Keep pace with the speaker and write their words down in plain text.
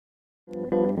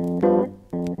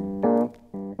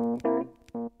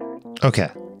Okay,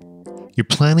 you're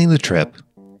planning the trip.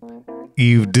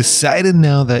 You've decided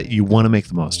now that you want to make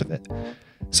the most of it.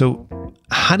 So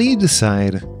how do you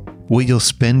decide what you'll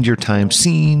spend your time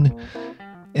seeing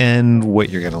and what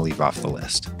you're going to leave off the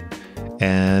list?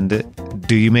 And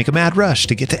do you make a mad rush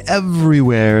to get to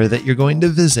everywhere that you're going to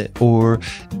visit? Or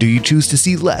do you choose to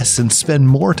see less and spend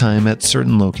more time at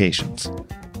certain locations?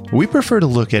 We prefer to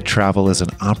look at travel as an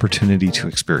opportunity to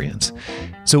experience.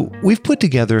 So we've put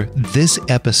together this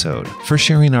episode for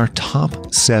sharing our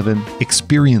top 7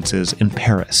 experiences in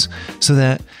Paris so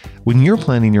that when you're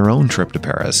planning your own trip to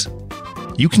Paris,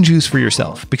 you can choose for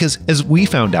yourself. Because as we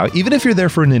found out, even if you're there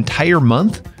for an entire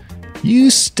month, you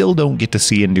still don't get to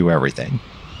see and do everything.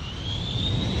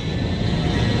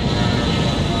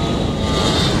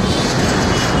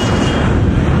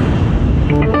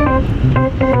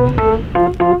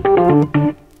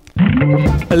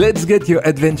 Let's get your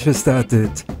adventure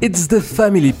started. It's the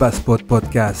Family Passport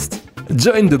podcast.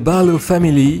 Join the Barlow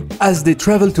family as they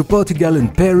travel to Portugal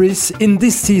and Paris in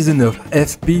this season of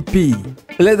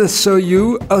FPP. Let us show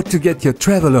you how to get your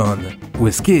travel on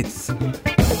with kids.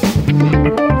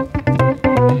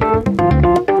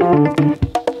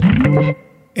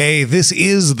 Hey, this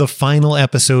is the final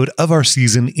episode of our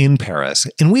season in Paris,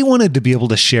 and we wanted to be able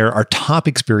to share our top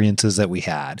experiences that we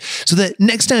had so that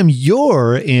next time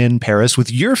you're in Paris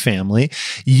with your family,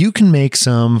 you can make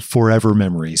some forever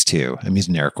memories too. I'm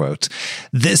using air quotes.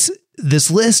 This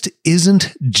list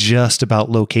isn't just about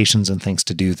locations and things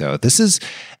to do, though. This is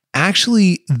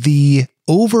actually the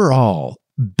overall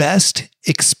best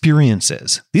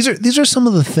experiences. These are some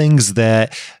of the things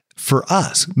that, for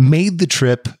us, made the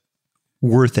trip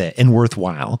worth it and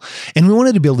worthwhile. And we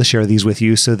wanted to be able to share these with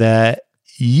you so that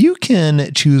you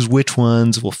can choose which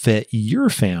ones will fit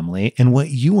your family and what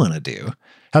you want to do.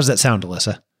 How does that sound,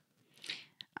 Alyssa?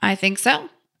 I think so.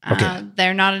 Okay.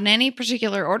 They're not in any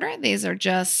particular order. These are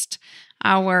just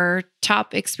our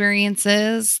top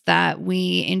experiences that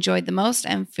we enjoyed the most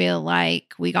and feel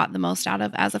like we got the most out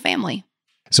of as a family.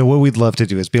 So what we'd love to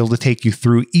do is be able to take you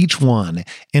through each one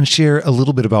and share a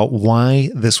little bit about why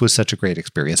this was such a great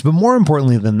experience. But more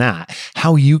importantly than that,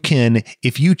 how you can,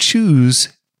 if you choose,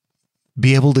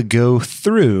 be able to go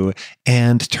through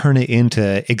and turn it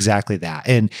into exactly that.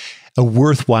 And a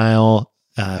worthwhile,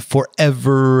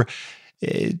 forever,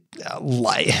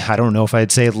 I don't know if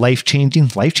I'd say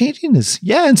life-changing. Life-changing is,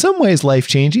 yeah, in some ways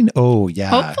life-changing. Oh, yeah.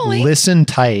 Hopefully. Listen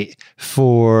tight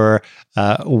for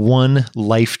one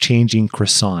life-changing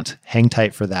croissant. Hang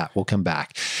tight for that. We'll come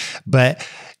back. But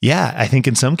yeah, I think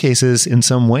in some cases, in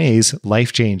some ways,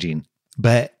 life-changing.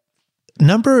 But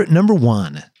number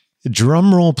 1,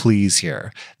 drum roll please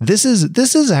here. This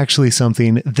is actually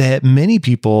something that many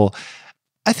people,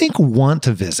 I think, want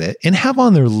to visit and have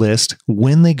on their list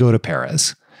when they go to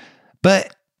Paris,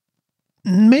 but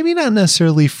maybe not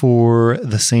necessarily for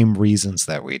the same reasons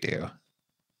that we do.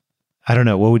 I don't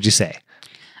know. What would you say?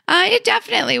 It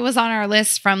definitely was on our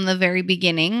list from the very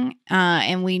beginning,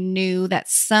 and we knew that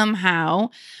somehow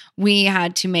we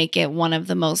had to make it one of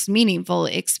the most meaningful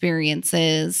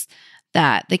experiences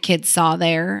that the kids saw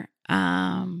there,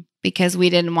 because we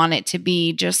didn't want it to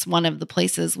be just one of the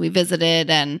places we visited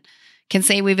and can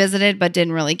say we visited, but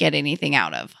didn't really get anything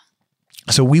out of.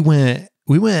 So we went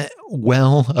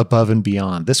well above and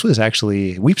beyond. This was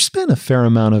actually, we've spent a fair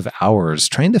amount of hours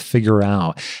trying to figure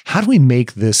out how do we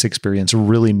make this experience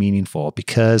really meaningful?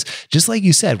 Because just like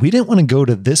you said, we didn't want to go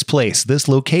to this place, this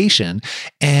location,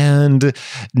 and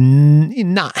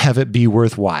not have it be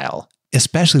worthwhile.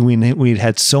 Especially we'd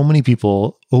had so many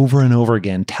people over and over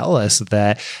again tell us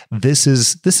that this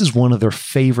is one of their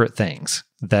favorite things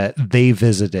that they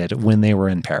visited when they were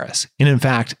in Paris. And in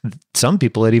fact, some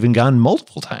people had even gone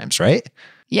multiple times, right?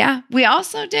 Yeah. We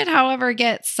also did, however,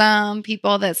 get some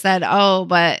people that said, oh,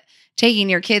 but taking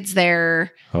your kids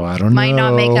there might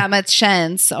not make that much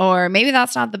sense. Or maybe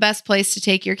that's not the best place to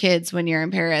take your kids when you're in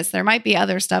Paris. There might be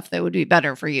other stuff that would be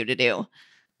better for you to do.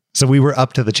 So we were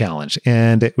up to the challenge,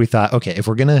 and we thought, okay, if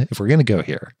we're gonna go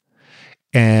here,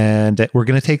 and we're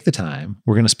gonna take the time,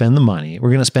 we're gonna spend the money,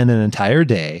 we're gonna spend an entire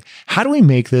day. How do we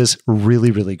make this really,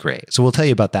 really great? So we'll tell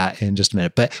you about that in just a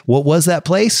minute. But what was that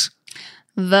place?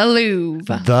 The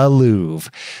Louvre. The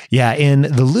Louvre. Yeah. And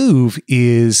the Louvre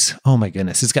is, oh my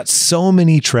goodness, it's got so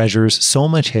many treasures, so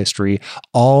much history,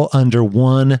 all under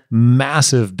one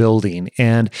massive building.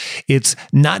 And it's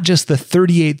not just the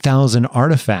 38,000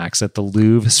 artifacts at the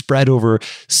Louvre spread over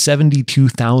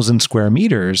 72,000 square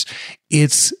meters.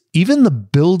 It's even the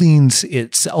buildings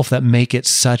itself that make it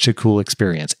such a cool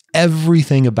experience.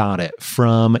 Everything about it,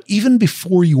 from even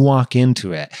before you walk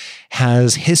into it,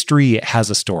 has history, it has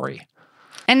a story.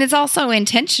 And it's also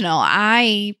intentional.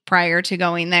 I, prior to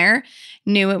going there,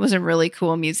 knew it was a really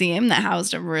cool museum that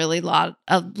housed a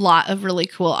lot of really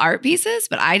cool art pieces,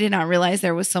 but I did not realize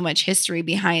there was so much history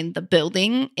behind the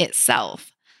building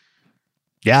itself.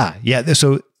 Yeah.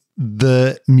 So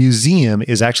the museum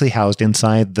is actually housed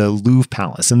inside the Louvre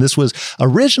Palace. And this was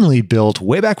originally built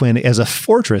way back when as a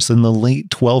fortress in the late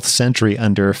 12th century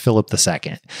under Philip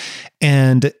II.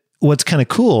 And what's kind of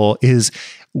cool is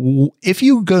if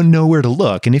you go know where to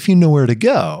look and if you know where to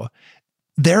go,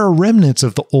 there are remnants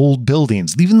of the old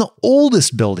buildings, even the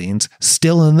oldest buildings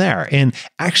still in there. And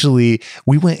actually,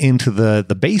 we went into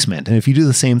the basement. And if you do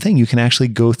the same thing, you can actually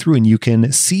go through and you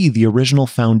can see the original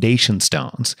foundation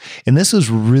stones. And this is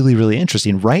really, really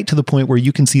interesting, right to the point where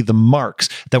you can see the marks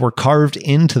that were carved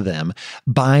into them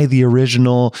by the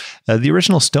original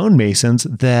stonemasons,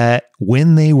 that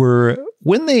when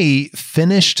they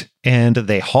finished and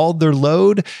they hauled their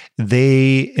load,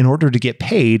 they, in order to get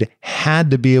paid, had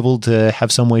to be able to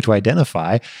have some way to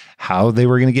identify how they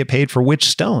were going to get paid for which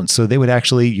stones. So they would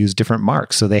actually use different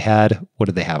marks. So they had, what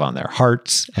did they have on there?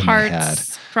 Hearts. And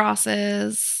Hearts,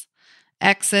 crosses,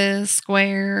 X's,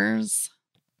 squares.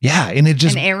 Yeah, and it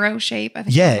just... An arrow shape, I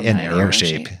think. Yeah, an arrow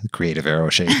shape. Creative arrow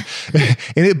shape.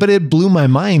 But it blew my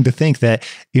mind to think that,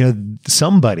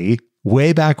 somebody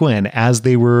way back when, as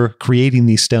they were creating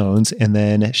these stones and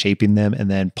then shaping them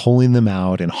and then pulling them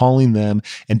out and hauling them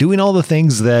and doing all the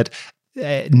things that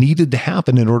needed to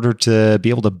happen in order to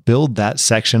be able to build that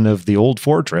section of the old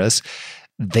fortress,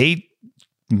 they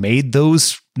made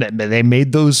those,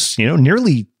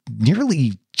 nearly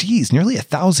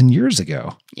 1,000 years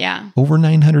ago. Yeah. Over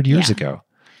 900 years ago.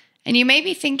 And you may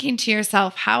be thinking to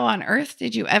yourself, how on earth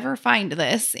did you ever find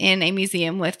this in a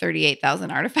museum with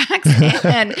 38,000 artifacts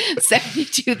and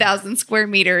 72,000 square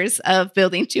meters of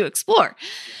building to explore?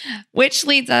 Which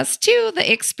leads us to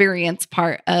the experience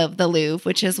part of the Louvre,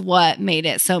 which is what made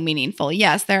it so meaningful.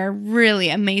 Yes, there are really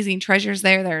amazing treasures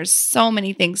there. There's so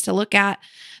many things to look at.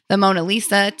 The Mona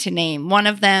Lisa, to name one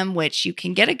of them, which you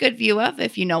can get a good view of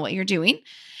if you know what you're doing.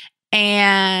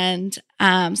 And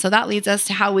so that leads us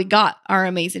to how we got our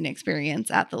amazing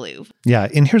experience at the Louvre. Yeah.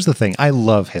 And here's the thing. I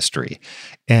love history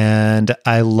and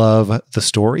I love the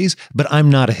stories, but I'm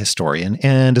not a historian.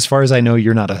 And as far as I know,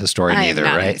 you're not a historian either,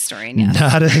 right? Not a historian, yes.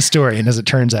 Not a historian, as it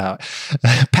turns out.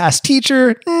 Past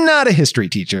teacher, not a history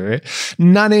teacher,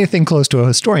 not anything close to a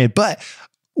historian, but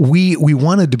we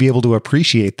wanted to be able to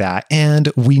appreciate that.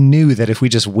 And we knew that if we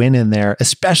just went in there,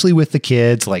 especially with the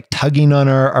kids, like tugging on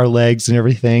our legs and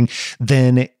everything,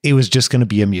 then it was just going to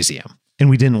be a museum.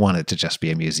 And we didn't want it to just be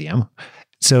a museum.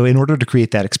 So in order to create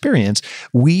that experience,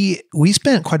 we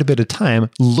spent quite a bit of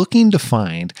time looking to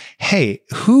find, hey,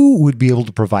 who would be able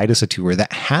to provide us a tour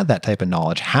that had that type of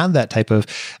knowledge, had that type of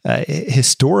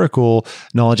historical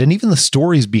knowledge, and even the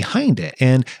stories behind it.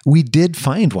 And we did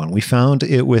find one. We found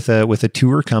it with a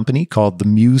tour company called the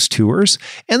Muse Tours,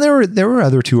 and there were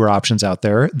other tour options out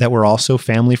there that were also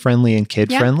family friendly and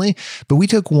kid friendly. But we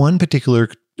took one particular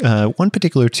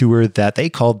tour that they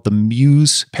called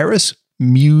the Paris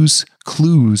Muse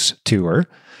Clues Tour.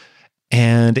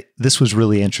 And this was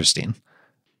really interesting.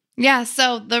 Yeah.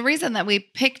 So the reason that we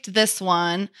picked this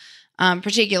one,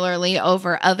 particularly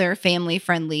over other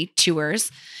family-friendly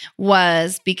tours,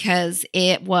 was because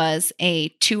it was a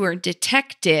tour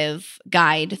detective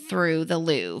guide through the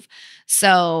Louvre.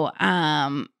 So,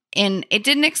 and it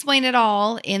didn't explain it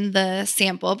all in the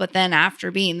sample, but then after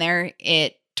being there,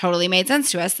 it totally made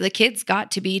sense to us. The kids got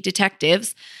to be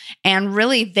detectives, and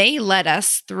really they led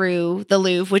us through the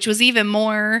Louvre, which was even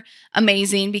more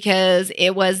amazing because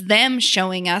it was them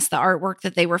showing us the artwork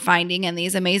that they were finding and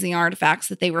these amazing artifacts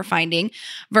that they were finding,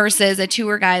 versus a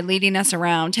tour guide leading us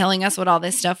around, telling us what all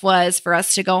this stuff was for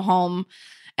us to go home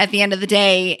at the end of the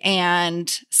day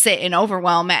and sit in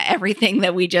overwhelm at everything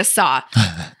that we just saw.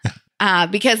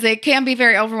 Because it can be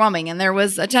very overwhelming, and there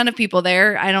was a ton of people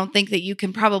there. I don't think that you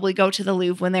can probably go to the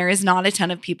Louvre when there is not a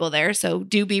ton of people there. So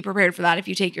do be prepared for that if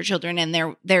you take your children,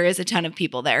 and there is a ton of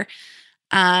people there.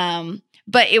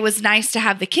 But it was nice to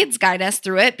have the kids guide us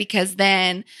through it, because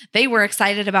then they were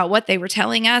excited about what they were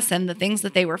telling us and the things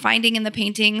that they were finding in the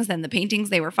paintings and the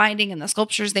paintings they were finding and the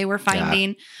sculptures they were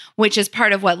finding, which is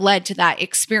part of what led to that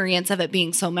experience of it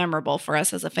being so memorable for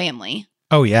us as a family.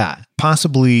 Oh, yeah.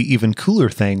 Possibly even cooler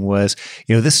thing was,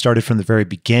 this started from the very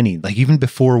beginning. Like even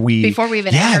before we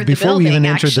even entered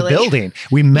the building,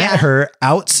 we met her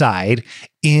outside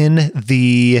in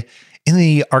the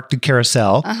Arctic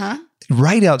Carousel.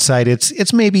 Right outside.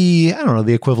 It's maybe, I don't know,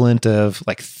 the equivalent of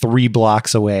like 3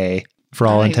 blocks away for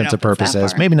all intents and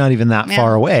purposes. Maybe not even that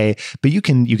far away, but you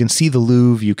can see the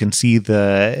Louvre, you can see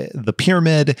the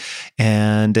pyramid,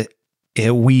 and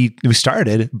we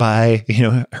started by,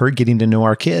 her getting to know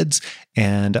our kids,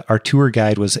 and our tour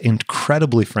guide was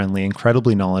incredibly friendly,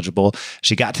 incredibly knowledgeable.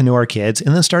 She got to know our kids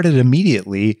and then started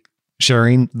immediately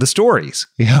sharing the stories,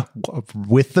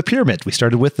 with the pyramid. We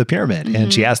started with the pyramid,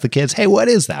 and she asked the kids, "Hey, what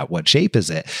is that? What shape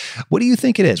is it? What do you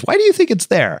think it is? Why do you think it's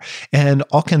there?" And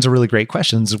all kinds of really great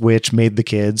questions, which made the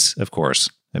kids, of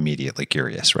course, immediately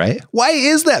curious, right? Why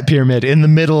is that pyramid in the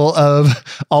middle of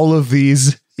all of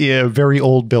these very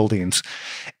old buildings?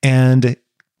 And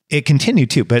it continued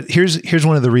too. But here's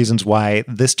one of the reasons why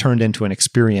this turned into an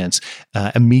experience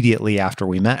immediately after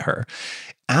we met her.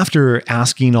 After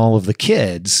asking all of the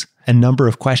kids a number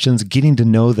of questions, getting to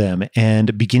know them,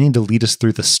 and beginning to lead us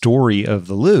through the story of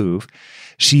the Louvre,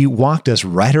 she walked us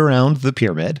right around the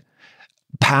pyramid,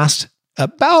 past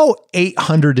about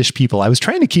 800-ish people. I was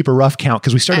trying to keep a rough count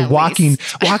because we started walking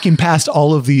past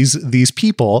all of these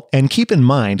people. And keep in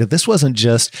mind, this wasn't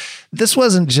just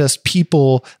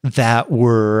people that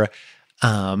were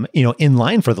in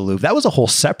line for the Louvre. That was a whole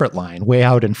separate line way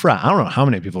out in front. I don't know how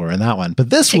many people were in that one,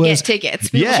 but this was tickets.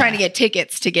 People trying to get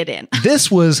tickets to get in. This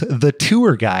was the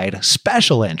tour guide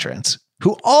special entrance,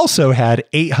 who also had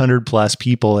 800 plus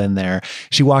people in there.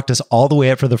 She walked us all the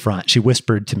way up to the front. She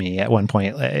whispered to me at one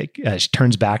point, she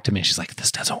turns back to me. She's like,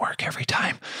 "This doesn't work every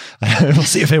time. We'll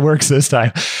see if it works this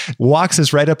time." Walks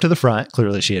us right up to the front.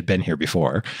 Clearly she had been here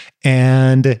before,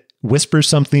 and whispers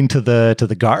something to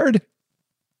the guard.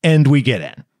 And we get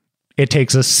in. It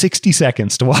takes us 60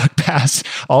 seconds to walk past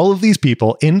all of these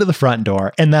people into the front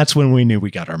door. And that's when we knew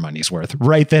we got our money's worth,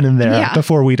 right then and there,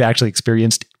 before we'd actually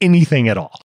experienced anything at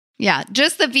all. Yeah,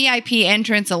 just the VIP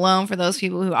entrance alone for those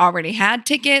people who already had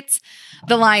tickets,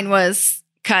 the line was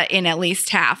cut in at least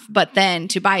half. But then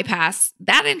to bypass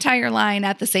that entire line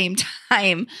at the same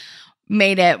time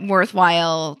made it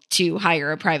worthwhile to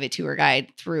hire a private tour guide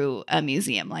through a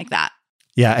museum like that.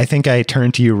 Yeah, I think I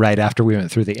turned to you right after we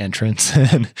went through the entrance,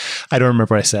 and I don't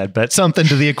remember what I said, but something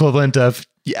to the equivalent of,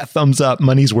 thumbs up,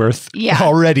 money's worth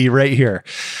already right here.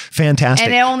 Fantastic.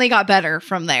 And it only got better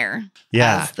from there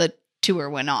as the tour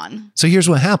went on. So here's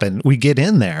what happened. We get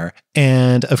in there,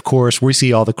 and of course, we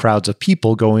see all the crowds of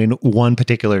people going one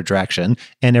particular direction,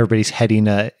 and everybody's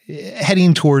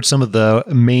heading towards some of the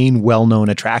main well-known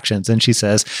attractions. And she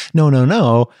says,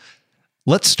 no.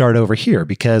 Let's start over here,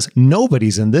 because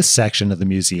nobody's in this section of the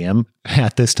museum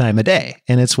at this time of day.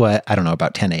 And it's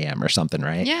about 10 a.m. or something,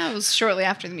 right? Yeah, it was shortly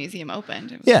after the museum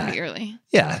opened. It was pretty early.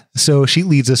 Yeah. So she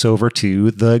leads us over to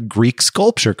the Greek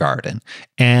sculpture garden,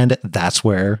 and that's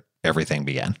where everything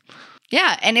began.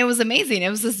 Yeah. And it was amazing. It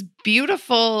was this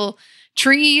beautiful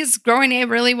trees growing. It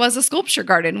really was a sculpture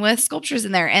garden with sculptures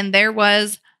in there. And there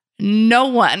was no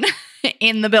one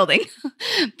in the building.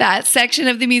 That section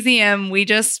of the museum, we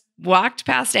just walked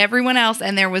past everyone else,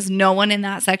 and there was no one in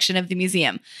that section of the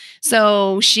museum.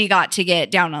 So she got to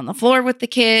get down on the floor with the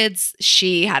kids.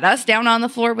 She had us down on the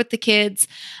floor with the kids.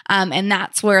 And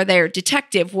that's where their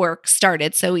detective work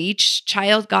started. So each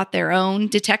child got their own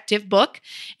detective book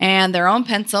and their own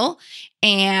pencil,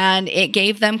 and it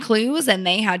gave them clues, and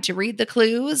they had to read the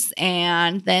clues.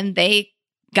 And then they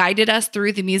guided us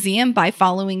through the museum by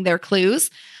following their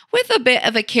clues, with a bit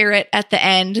of a carrot at the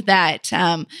end that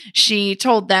she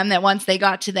told them that once they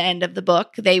got to the end of the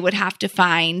book, they would have to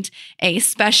find a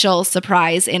special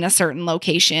surprise in a certain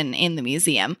location in the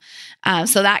museum.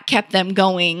 So that kept them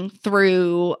going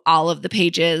through all of the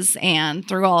pages and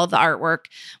through all of the artwork,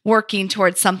 working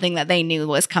towards something that they knew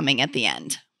was coming at the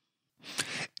end.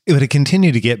 It would have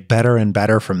continued to get better and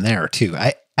better from there, too.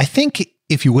 I think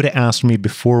if you would have asked me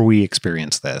before we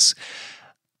experienced this,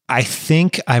 I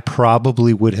think I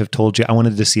probably would have told you I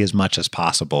wanted to see as much as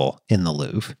possible in the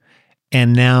Louvre.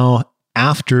 And now,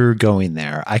 after going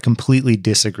there, I completely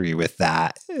disagree with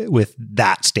that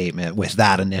statement, with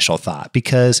that initial thought,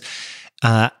 because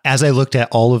as I looked at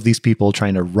all of these people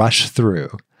trying to rush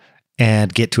through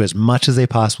and get to as much as they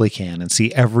possibly can and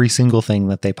see every single thing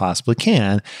that they possibly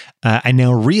can, I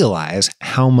now realize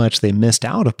how much they missed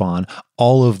out upon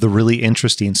all of the really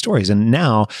interesting stories. And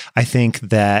now I think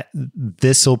that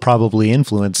this will probably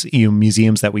influence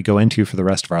museums that we go into for the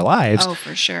rest of our lives. Oh,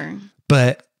 for sure.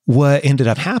 But what ended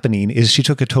up happening is she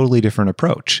took a totally different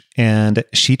approach, and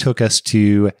she took us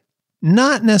to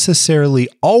not necessarily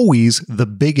always the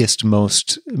biggest,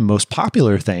 most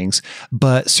popular things,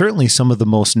 but certainly some of the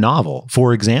most novel.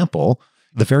 For example,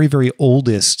 the very, very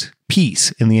oldest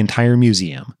piece in the entire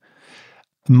museum,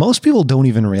 most people don't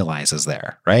even realize is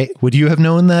there, right? Would you have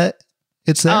known that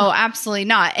it's there? Oh, absolutely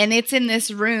not. And it's in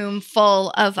this room full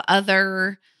of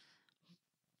other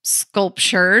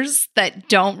sculptures that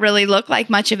don't really look like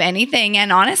much of anything.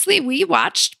 And honestly, we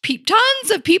watched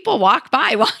tons of people walk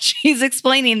by while she's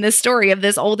explaining this story of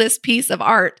this oldest piece of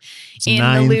art in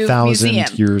the Louvre Museum.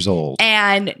 9,000 years old.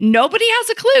 And nobody has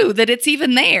a clue that it's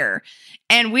even there.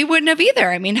 And we wouldn't have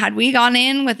either. I mean, had we gone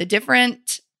in with a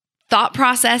different thought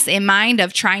process in mind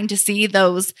of trying to see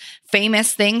those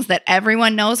famous things that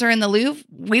everyone knows are in the Louvre,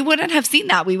 we wouldn't have seen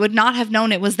that. We would not have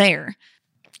known it was there.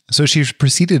 So she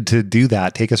proceeded to do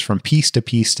that, take us from piece to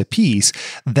piece to piece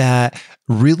that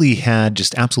really had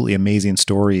just absolutely amazing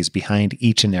stories behind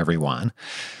each and every one.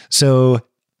 So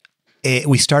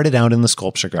we started out in the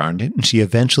sculpture garden, and she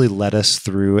eventually led us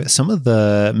through some of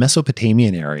the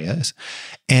Mesopotamian areas.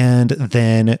 And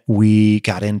then we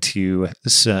got into,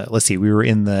 we were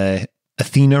in the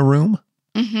Athena room.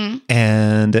 Mm-hmm.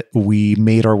 And we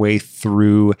made our way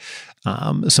through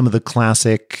some of the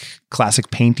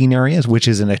classic painting areas, which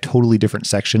is in a totally different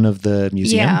section of the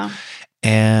museum. Yeah.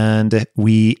 And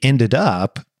we ended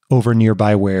up over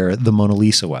nearby where the Mona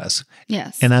Lisa was.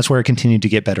 Yes. And that's where it continued to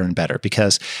get better and better,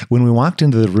 because when we walked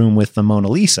into the room with the Mona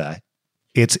Lisa,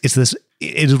 it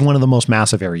is one of the most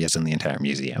massive areas in the entire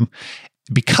museum,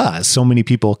 because so many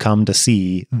people come to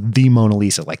see the Mona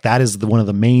Lisa. Like, that is one of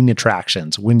the main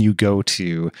attractions when you go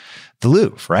to the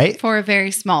Louvre, right? For a very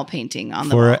small painting on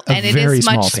the wall. And it is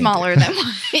much smaller than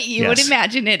what you would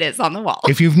imagine it is on the wall.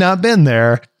 If you've not been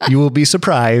there, you will be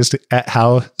surprised at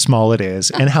how small it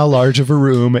is and how large of a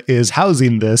room is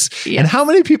housing this, and how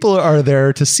many people are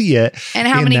there to see it. And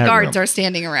how many guards are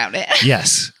standing around it.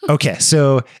 Yes. Okay.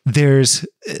 So there's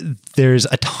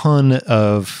a ton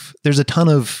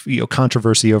of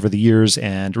controversy over the years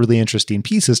and really interesting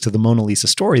pieces to the Mona Lisa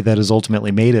story that has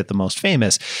ultimately made it the most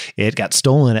famous. It got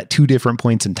stolen at 2 different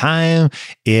points in time.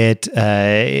 At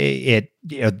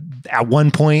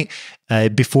one point,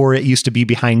 before it used to be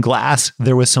behind glass,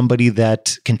 there was somebody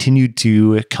that continued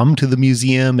to come to the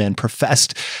museum and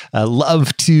professed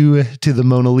love to the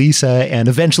Mona Lisa, and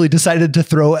eventually decided to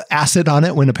throw acid on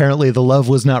it when apparently the love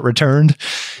was not returned.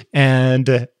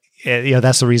 And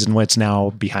that's the reason why it's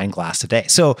now behind glass today.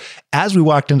 So as we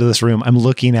walked into this room, I'm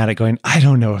looking at it going, I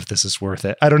don't know if this is worth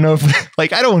it. I don't know if, I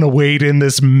don't want to wait in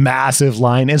this massive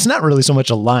line. It's not really so much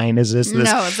a line as this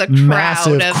it's a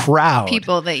massive crowd of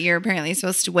people that you're apparently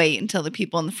supposed to wait until the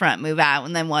people in the front move out,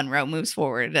 and then one row moves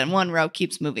forward and one row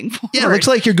keeps moving forward. Yeah, it looks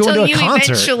like you're going to a concert.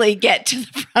 You eventually get to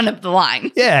the front of the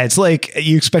line. Yeah, it's like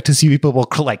you expect to see people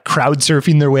like crowd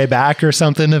surfing their way back or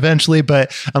something eventually,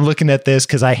 but I'm looking at this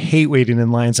because I hate waiting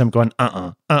in lines. I'm going,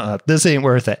 this ain't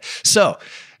worth it. So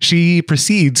she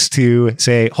proceeds to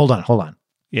say, hold on.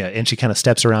 Yeah. And she kind of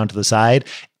steps around to the side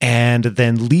and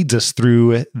then leads us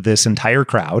through this entire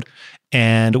crowd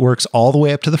and works all the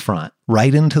way up to the front,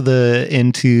 right into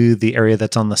the area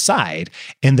that's on the side,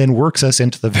 and then works us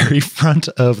into the very front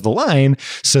of the line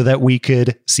so that we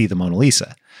could see the Mona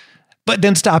Lisa. But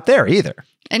didn't stop there either.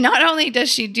 And not only does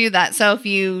she do that, so if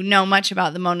you know much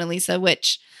about the Mona Lisa,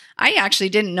 which I actually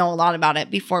didn't know a lot about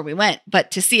it before we went,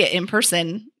 but to see it in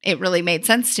person, it really made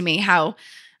sense to me how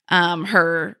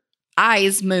her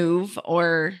eyes move,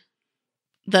 or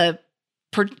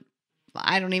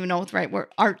I don't even know what the right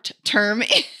art term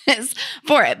is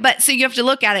for it. But so you have to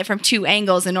look at it from 2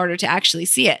 angles in order to actually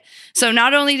see it. So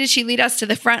not only did she lead us to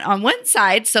the front on one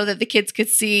side so that the kids could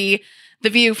see the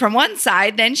view from one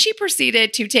side, then she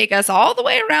proceeded to take us all the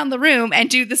way around the room and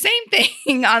do the same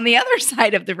thing on the other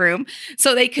side of the room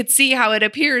so they could see how it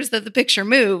appears that the picture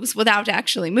moves without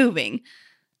actually moving.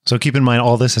 So keep in mind,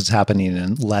 all this is happening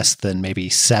in less than maybe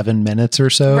 7 minutes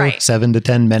or so, right. 7 to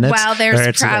 10 minutes. Well,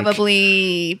 there's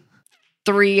probably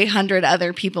 300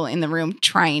 other people in the room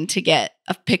trying to get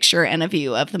a picture and a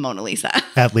view of the Mona Lisa.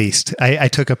 At least. I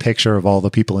took a picture of all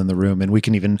the people in the room, and we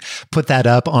can even put that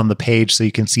up on the page so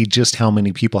you can see just how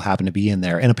many people happen to be in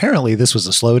there. And apparently this was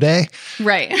a slow day.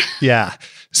 Right. Yeah.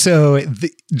 So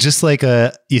just like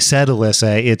you said,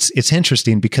 Alyssa, it's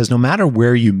interesting because no matter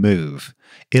where you move,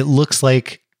 it looks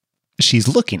like she's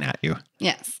looking at you.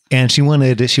 Yes. And she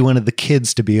wanted the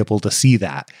kids to be able to see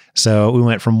that. So we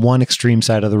went from one extreme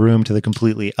side of the room to the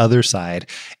completely other side.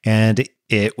 And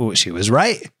she was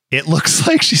right. It looks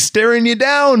like she's staring you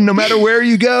down no matter where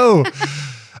you go.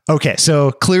 Okay,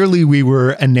 so clearly we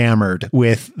were enamored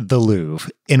with the Louvre,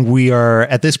 and we are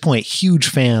at this point huge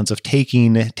fans of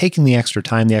taking the extra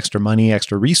time, the extra money,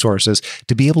 extra resources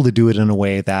to be able to do it in a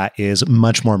way that is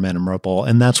much more memorable,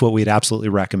 and that's what we'd absolutely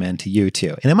recommend to you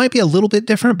too. And it might be a little bit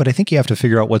different, but I think you have to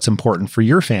figure out what's important for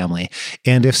your family.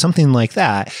 And if something like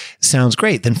that sounds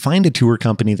great, then find a tour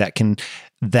company that can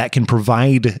that can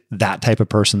provide that type of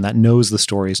person that knows the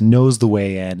stories, knows the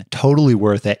way in, totally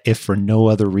worth it, if for no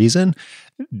other reason,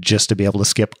 just to be able to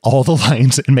skip all the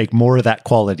lines and make more of that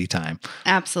quality time.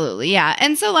 Absolutely. Yeah.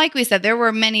 And so, like we said, there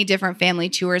were many different family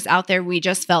tours out there. We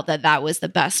just felt that that was the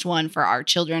best one for our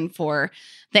children for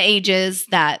the ages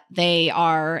that they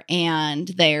are and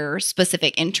their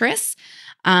specific interests.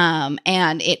 And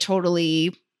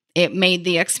it made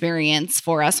the experience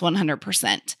for us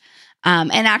 100%.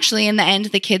 And actually, in the end,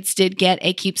 the kids did get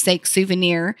a keepsake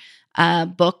souvenir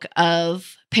book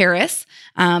of Paris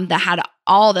that had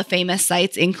all the famous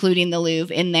sites, including the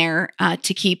Louvre, in there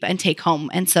to keep and take home.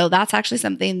 And so that's actually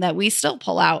something that we still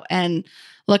pull out and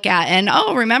look at. And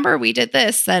remember we did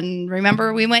this, and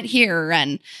remember we went here,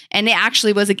 and it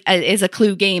actually is a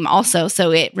clue game also.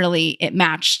 So it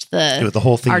matched the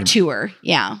whole theme. Our tour.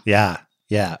 Yeah.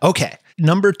 Yeah. Okay.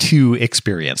 Number 2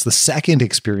 experience, the second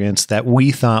experience that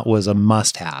we thought was a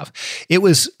must-have. It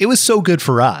was so good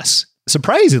for us.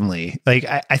 Surprisingly, like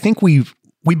I think we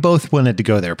both wanted to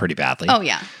go there pretty badly. Oh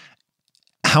yeah.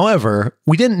 However,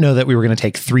 we didn't know that we were going to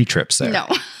take 3 trips there. No.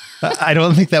 I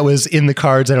don't think that was in the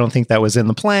cards. I don't think that was in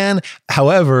the plan.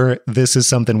 However, this is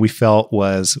something we felt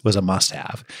was a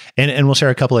must-have, and we'll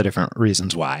share a couple of different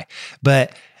reasons why.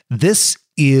 But this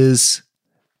is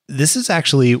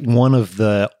actually one of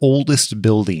the oldest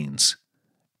buildings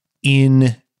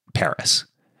in Paris.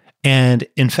 And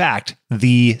in fact,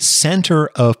 the center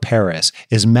of Paris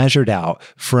is measured out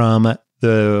from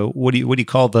the, what do you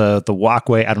call the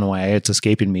walkway? I don't know why it's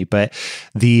escaping me, but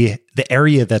the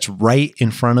area that's right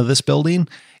in front of this building,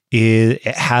 it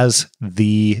has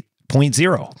the point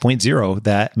zero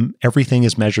that everything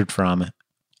is measured from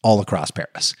all across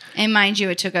Paris. And mind you,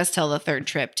 it took us till the 3rd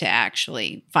trip to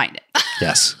actually find it.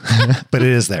 Yes, but it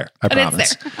is there. I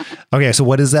promise. It's there. Okay, so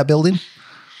what is that building?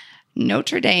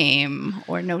 Notre Dame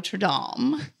or Notre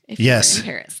Dame, if yes.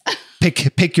 you're in Paris.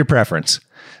 Pick your preference.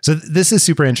 So this is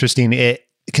super interesting.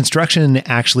 Construction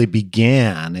actually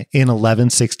began in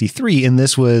 1163, and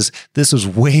this was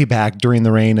way back during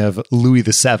the reign of Louis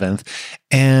VII.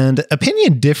 And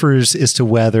opinion differs as to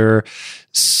whether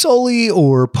Sully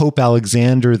or Pope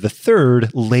Alexander III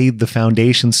laid the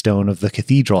foundation stone of the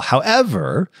cathedral.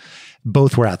 However,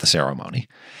 both were at the ceremony.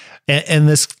 And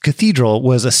this cathedral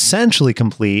was essentially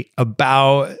complete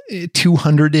about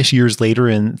 200-ish years later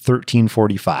in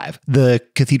 1345. The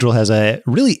cathedral has a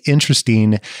really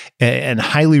interesting and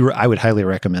I would highly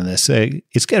recommend this.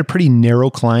 It's got a pretty narrow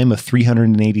climb of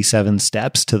 387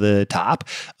 steps to the top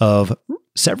of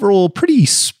several pretty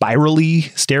spirally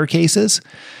staircases.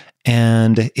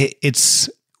 And it's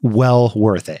well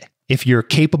worth it. If you're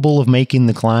capable of making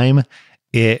the climb,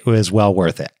 it was well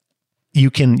worth it. You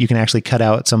can actually cut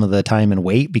out some of the time and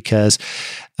wait, because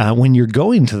when you're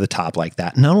going to the top like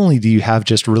that, not only do you have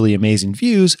just really amazing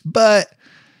views, but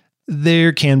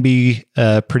there can be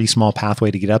a pretty small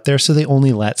pathway to get up there. So they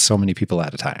only let so many people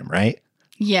at a time, right?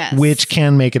 Yes. Which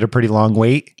can make it a pretty long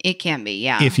wait. It can be,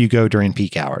 yeah. If you go during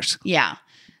peak hours. Yeah.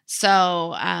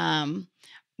 So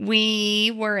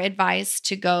we were advised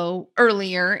to go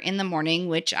earlier in the morning,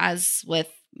 which, as with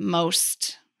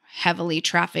most heavily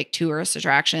trafficked tourist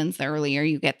attractions, the earlier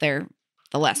you get there,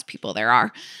 the less people there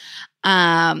are.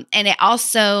 And it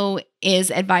also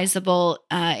is advisable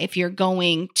if you're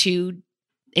going to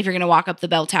walk up the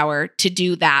bell tower, to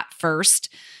do that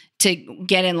first, to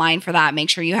get in line for that. Make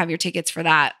sure you have your tickets for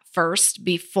that first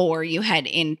before you head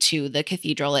into the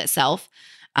cathedral itself.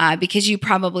 Because you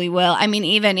probably will. I mean,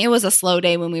 even it was a slow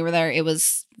day when we were there. It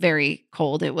was very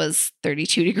cold. It was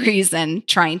 32 degrees and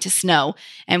trying to snow.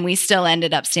 And we still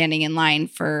ended up standing in line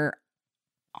for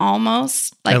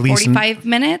almost like 45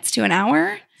 minutes to an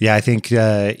hour. Yeah, I think,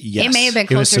 yes. It may have been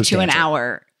closer to an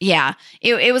hour. Yeah.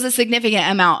 It was a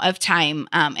significant amount of time.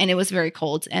 And it was very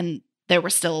cold. And there were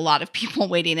still a lot of people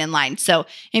waiting in line. So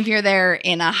if you're there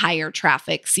in a higher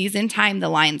traffic season time, the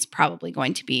line's probably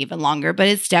going to be even longer, but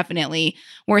it's definitely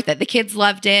worth it. The kids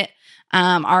loved it.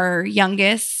 Our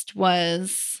youngest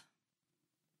was,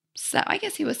 I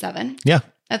guess he was 7. Yeah.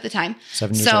 At the time.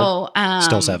 7 years old.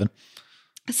 Still 7.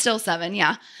 Still 7.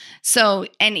 Yeah. So,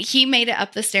 and he made it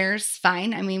up the stairs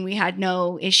fine. I mean, we had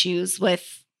no issues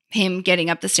with him getting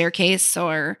up the staircase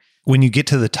or. When you get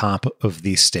to the top of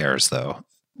these stairs, though,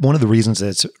 one of the reasons that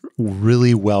it's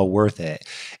really well worth it.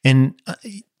 And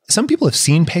some people have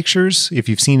seen pictures. If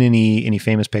you've seen any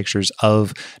famous pictures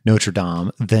of Notre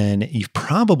Dame, then you've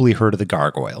probably heard of the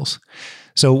gargoyles.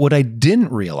 So what I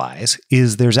didn't realize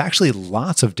is there's actually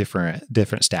lots of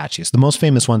different statues. The most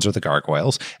famous ones are the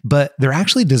gargoyles, but they're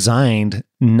actually designed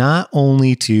not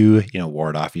only to,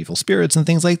 ward off evil spirits and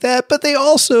things like that, but they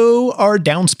also are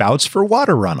downspouts for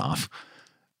water runoff.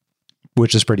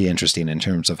 which is pretty interesting in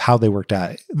terms of how they worked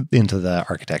out into the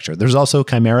architecture. There's also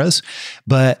chimeras,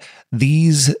 but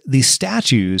these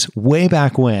statues way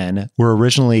back when were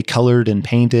originally colored and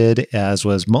painted, as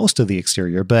was most of the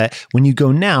exterior. But when you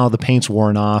go now, the paint's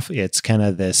worn off. It's kind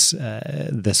of this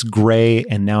gray,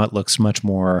 and now it looks much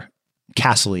more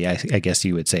castle-y, I guess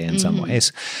you would say, in some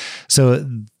ways. So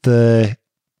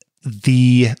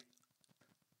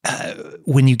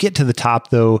when you get to the top,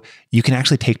 though, you can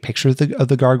actually take pictures of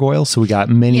the gargoyles. So we got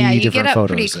many different photos. Yeah, you get up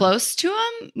pretty close to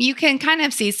them. You can kind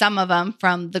of see some of them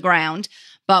from the ground,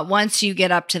 but once you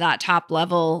get up to that top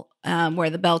level where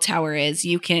the bell tower is,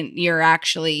 you're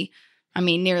actually,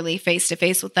 nearly face to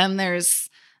face with them. There's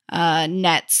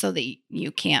nets so that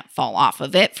you can't fall off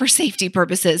of it for safety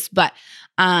purposes, but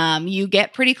you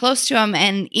get pretty close to them,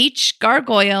 and each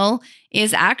gargoyle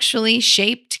is actually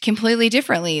shaped completely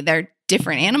differently. They're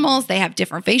different animals. They have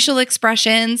different facial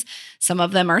expressions. Some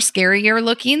of them are scarier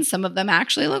looking. Some of them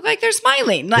actually look like they're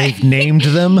smiling. They've named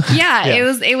them. Yeah,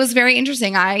 it was very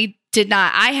interesting. I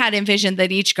had envisioned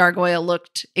that each gargoyle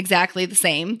looked exactly the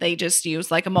same. They just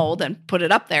used like a mold and put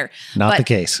it up there. Not the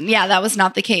case. Yeah, that was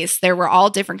not the case. There were all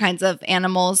different kinds of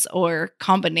animals, or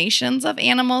combinations of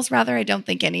animals, rather. I don't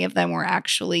think any of them were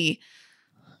actually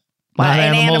not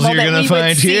animals you're going to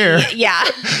find here. Yeah.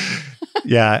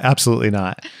 Yeah, absolutely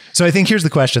not. So I think here's the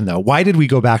question, though. Why did we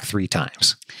go back 3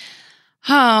 times?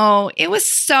 Oh, it was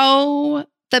so...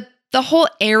 The whole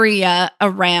area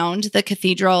around the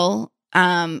cathedral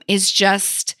is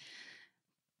just...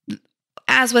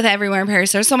 As with everywhere in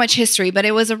Paris, there's so much history, but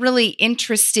it was a really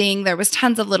interesting... There was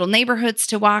tons of little neighborhoods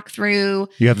to walk through.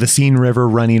 You have the Seine River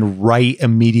running right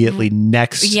immediately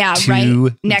next to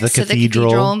the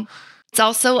cathedral. It's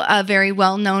also a very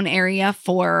well-known area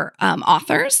for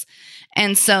authors.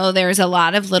 And so there's a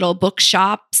lot of little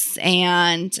bookshops,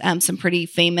 and some pretty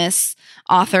famous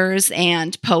authors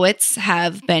and poets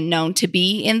have been known to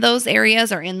be in those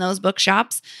areas or in those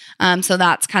bookshops. So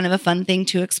that's kind of a fun thing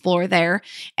to explore there.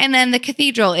 And then the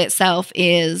cathedral itself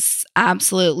is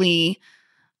absolutely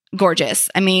gorgeous.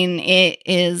 It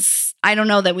is, I don't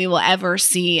know that we will ever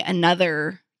see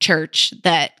another church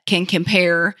that can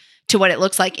compare to what it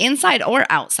looks like inside or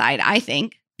outside, I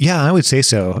think. Yeah, I would say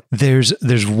so. There's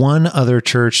one other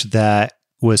church that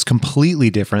was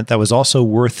completely different, that was also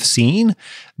worth seeing,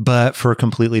 but for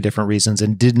completely different reasons,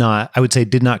 and did not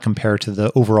compare to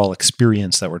the overall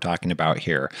experience that we're talking about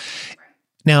here.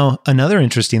 Now, another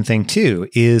interesting thing too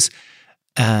is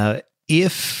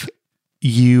if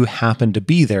you happen to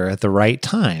be there at the right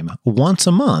time, once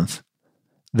a month,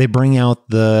 they bring out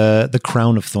the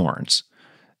crown of thorns.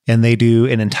 And they do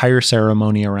an entire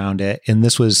ceremony around it. And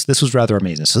this was rather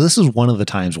amazing. So this is one of the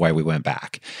times why we went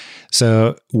back.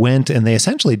 So went, and they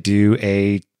essentially do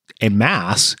a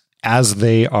mass as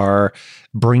they are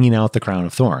bringing out the crown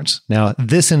of thorns. Now,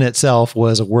 this in itself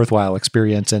was a worthwhile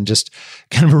experience, and just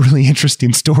kind of a really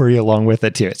interesting story along with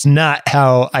it too. It's not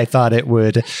how I thought it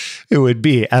would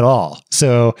be at all.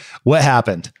 So what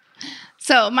happened?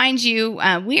 So mind you,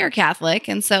 we are Catholic,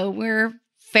 and so we're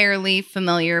fairly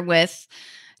familiar with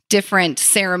different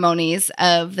ceremonies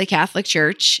of the Catholic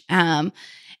Church.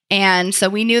 And so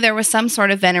we knew there was some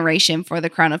sort of veneration for the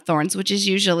crown of thorns, which is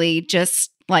usually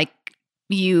just like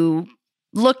you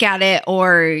look at it,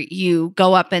 or you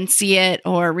go up and see it,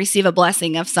 or receive a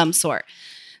blessing of some sort.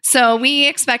 So we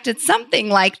expected something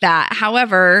like that.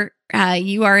 However,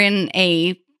 you are in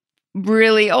a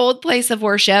really old place of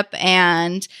worship,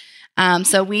 and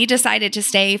so we decided to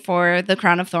stay for the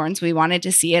crown of thorns. We wanted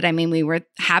to see it. We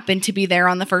happened to be there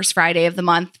on the first Friday of the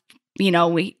month.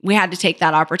 We had to take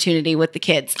that opportunity with the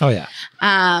kids. Oh yeah.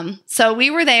 So we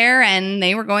were there, and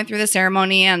they were going through the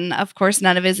ceremony, and of course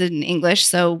none of it is in English,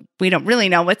 so we don't really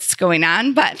know what's going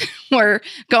on, but we're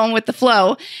going with the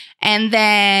flow. And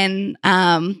then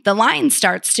the line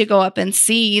starts to go up and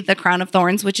see the crown of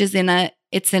thorns, which is in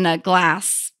a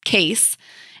glass case.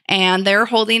 And they're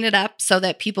holding it up so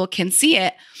that people can see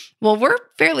it. Well, we're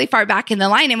fairly far back in the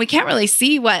line, and we can't really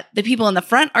see what the people in the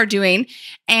front are doing.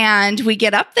 And we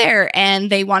get up there, and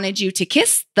they wanted you to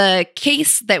kiss the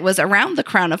case that was around the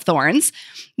crown of thorns,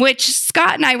 which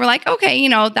Scott and I were like, okay,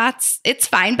 it's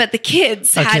fine. But the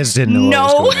kids didn't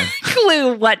know no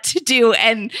clue what to do,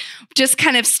 and just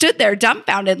kind of stood there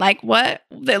dumbfounded, like, what?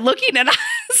 They're looking at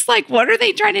us like, what are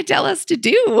they trying to tell us to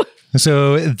do?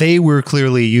 So they were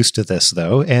clearly used to this,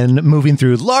 though, and moving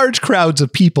through large crowds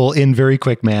of people in very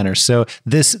quick manner. So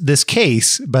This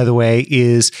case, by the way,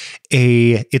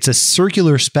 it's a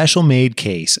circular special made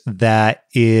case that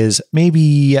is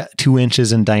maybe 2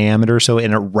 inches in diameter. So,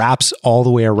 and it wraps all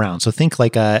the way around. So think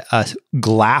like a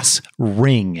glass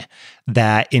ring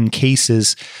that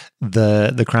encases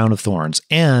the crown of thorns.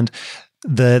 And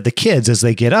the kids, as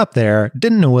they get up there,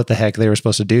 didn't know what the heck they were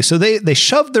supposed to do. So they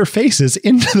shoved their faces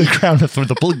into the crown of thorns,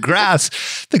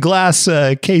 the glass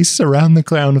case around the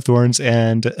crown of thorns,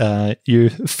 and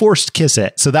you forced kiss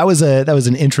it. So that was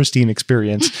an interesting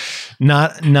experience.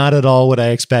 Not at all what I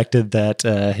expected, that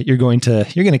you're going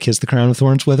to kiss the crown of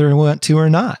thorns whether you want to or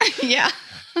not. Yeah.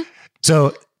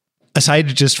 So aside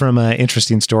just from an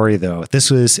interesting story, though,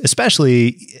 this was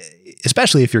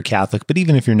especially if you're Catholic, but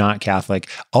even if you're not Catholic,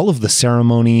 all of the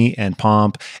ceremony and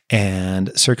pomp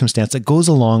and circumstance that goes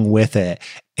along with it,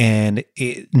 and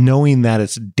knowing that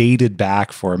it's dated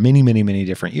back for many, many, many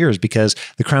different years, because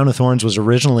the crown of thorns was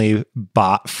originally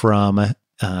bought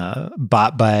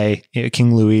by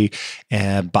King Louis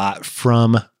and bought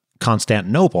from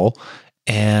Constantinople,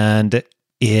 and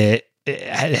it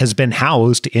has been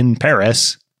housed in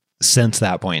Paris since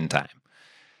that point in time.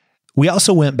 We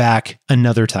also went back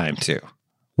another time too.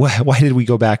 Why did we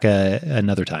go back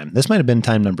another time? This might have been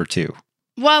time number 2.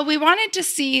 Well, we wanted to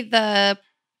see the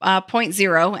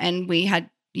 0.0, and we had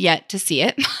yet to see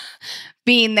it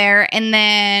being there. And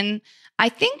then I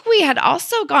think we had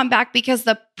also gone back because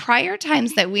the prior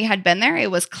times that we had been there,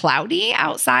 it was cloudy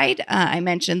outside. I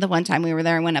mentioned the one time we were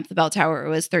there and went up the bell tower, it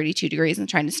was 32 degrees and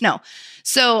trying to snow.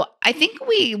 So I think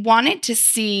we wanted to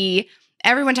see,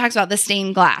 everyone talks about the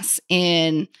stained glass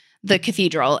in the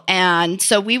cathedral. And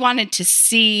so we wanted to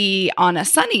see on a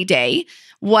sunny day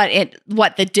what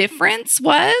the difference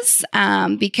was,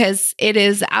 because it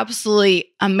is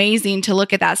absolutely amazing to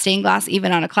look at that stained glass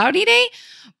even on a cloudy day.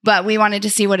 But we wanted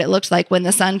to see what it looked like when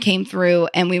the sun came through,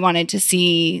 and we wanted to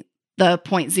see the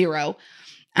 0.0.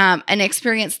 An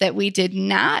experience that we did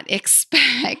not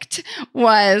expect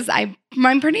was, I'm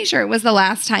pretty sure it was the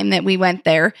last time that we went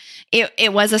there.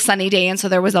 It was a sunny day, and so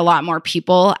there was a lot more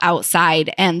people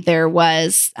outside, and there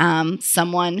was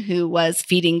someone who was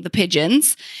feeding the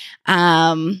pigeons.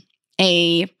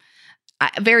 A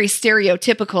very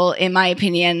stereotypical, in my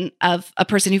opinion, of a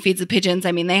person who feeds the pigeons.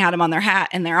 I mean, they had them on their hat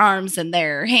and their arms and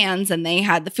their hands, and they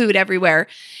had the food everywhere.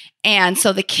 And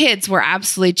so the kids were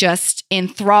absolutely just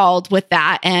enthralled with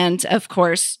that, and of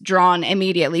course, drawn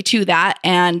immediately to that.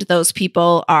 And those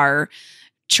people are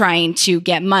trying to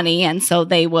get money, and so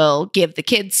they will give the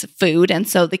kids food. And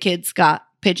so the kids got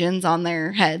pigeons on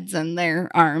their heads and their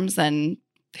arms and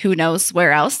who knows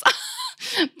where else,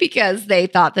 because they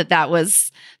thought that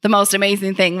was the most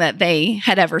amazing thing that they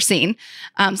had ever seen.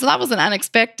 So that was an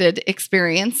unexpected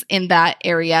experience in that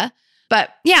area.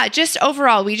 But yeah, just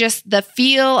overall, the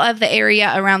feel of the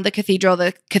area around the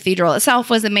cathedral itself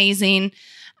was amazing.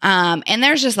 And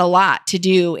there's just a lot to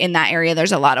do in that area.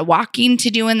 There's a lot of walking to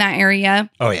do in that area.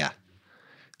 Oh, yeah.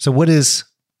 So what is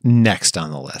next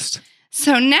on the list?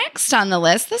 So next on the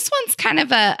list, this one's kind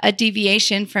of a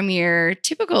deviation from your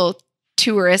typical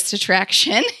tourist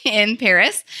attraction in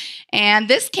Paris. And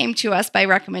this came to us by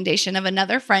recommendation of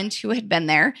another friend who had been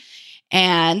there.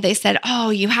 And they said, oh,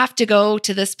 you have to go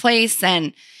to this place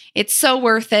and it's so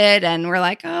worth it. And we're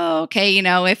like, oh, okay,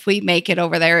 if we make it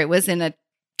over there, it was in a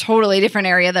totally different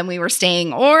area than we were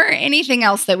staying, or anything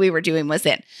else that we were doing was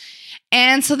in.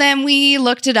 And so then we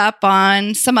looked it up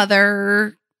on some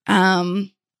other, Googled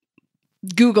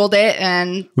it,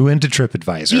 and we went to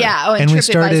TripAdvisor. Yeah. And we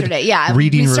started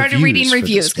reading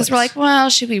reviews because we're like, well,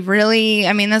 should we really?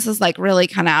 I mean, this is like really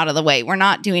kind of out of the way. We're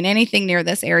not doing anything near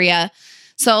this area.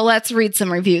 So let's read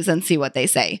some reviews and see what they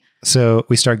say. So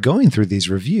we start going through these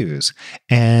reviews,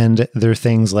 and there are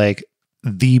things like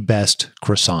the best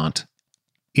croissant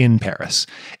in Paris.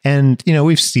 And,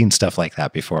 we've seen stuff like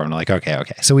that before. And we're like, okay.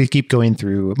 So we keep going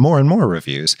through more and more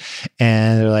reviews.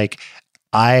 And they're like,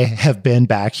 I have been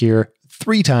back here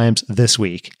 3 times this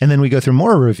week. And then we go through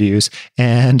more reviews,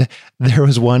 and there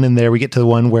was one in there. We get to the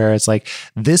one where it's like,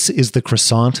 this is the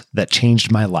croissant that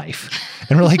changed my life.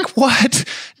 And we're like, what?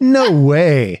 No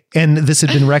way. And this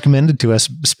had been recommended to us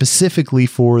specifically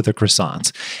for the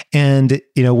croissants. And,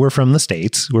 we're from the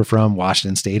States. We're from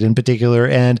Washington State in particular.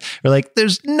 And we're like,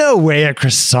 there's no way a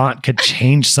croissant could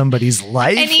change somebody's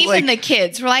life. And even the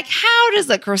kids were like, how does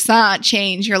a croissant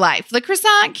change your life? The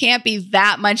croissant can't be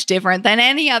that much different than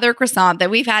any other croissant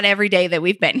that we've had every day that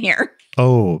we've been here.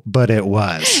 Oh, but it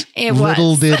was. It was.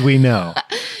 Little did we know.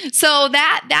 So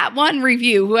that one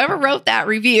review, whoever wrote that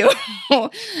review,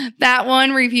 that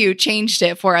one review changed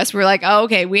it for us. We're like, oh,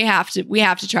 okay, we have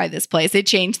to try this place. It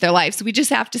changed their life. So we just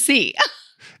have to see.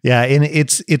 Yeah, and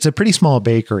it's a pretty small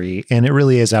bakery, and it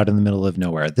really is out in the middle of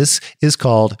nowhere. This is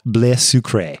called Blé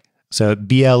Sucré. So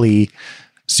BLE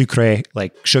Sucré,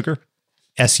 like sugar,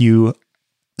 SUCRE.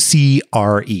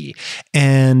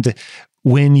 And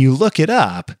when you look it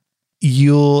up,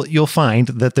 you'll find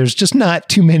that there's just not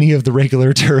too many of the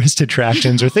regular tourist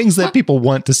attractions or things that people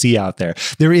want to see out there.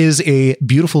 There is a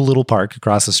beautiful little park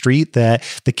across the street that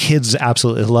the kids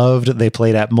absolutely loved. They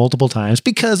played at multiple times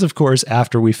because, of course,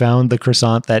 after we found the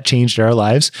croissant that changed our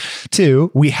lives,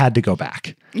 too, we had to go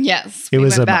back. Yes. It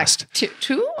was went a back must.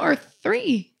 Two or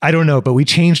three? I don't know, but we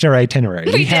changed our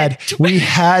itinerary. We had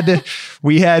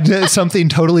something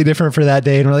totally different for that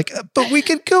day, and we're like, but we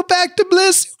could go back to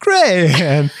Blé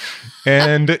Sucré,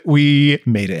 and we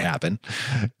made it happen.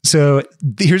 So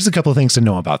here's a couple of things to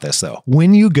know about this, though.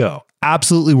 When you go,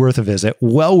 absolutely worth a visit,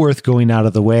 well worth going out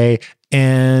of the way,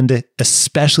 and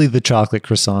especially the chocolate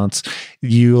croissants,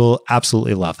 you'll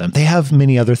absolutely love them. They have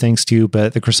many other things too,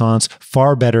 but the croissants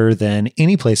far better than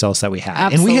any place else that we had.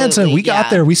 Absolutely, and we had some. We got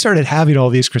there, we started having all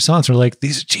these croissants. We're like,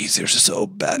 these they're so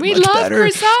bad. We much love better.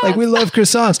 croissants. Like we love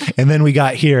croissants. And then we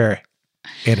got here,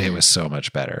 and it was so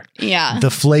much better. Yeah. The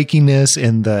flakiness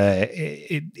and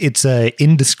it's a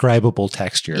indescribable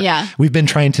texture. Yeah. We've been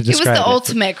trying to It was describe the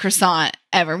ultimate croissant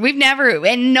ever. We've never,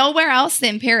 and nowhere else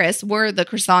in Paris were the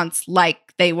croissants like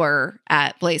they were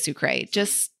at Blé Sucré.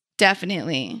 Just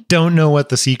definitely. Don't know what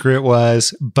the secret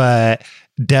was, but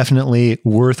definitely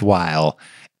worthwhile.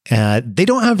 They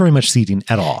don't have very much seating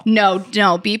at all.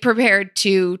 No. Be prepared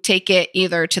to take it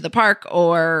either to the park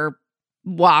or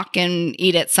walk and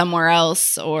eat it somewhere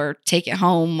else or take it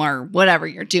home or whatever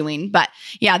you're doing. But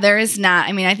yeah, there is not,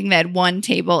 I mean, I think they had one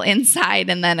table inside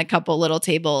and then a couple little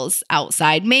tables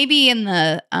outside. Maybe in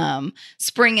the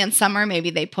spring and summer,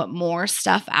 maybe they put more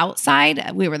stuff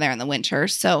outside. We were there in the winter.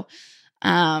 So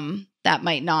that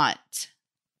might not,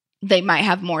 they might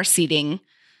have more seating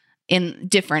in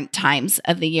different times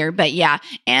of the year. But yeah,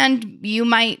 and you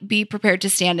might be prepared to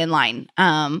stand in line.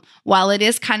 While it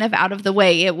is kind of out of the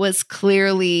way, it was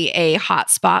clearly a hot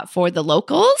spot for the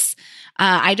locals.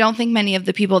 I don't think many of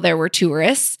the people there were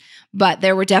tourists, but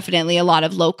there were definitely a lot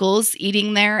of locals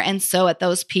eating there. And so at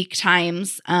those peak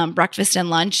times, breakfast and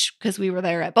lunch, because we were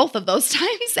there at both of those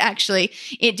times, actually,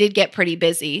 it did get pretty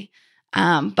busy.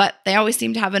 But they always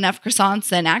seem to have enough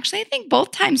croissants. And actually, I think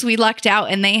both times we lucked out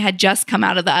and they had just come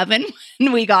out of the oven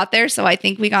when we got there. So I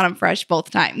think we got them fresh both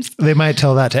times. They might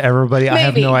tell that to everybody. Maybe. I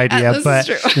have no idea, but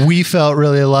we felt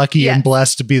really lucky and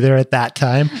blessed to be there at that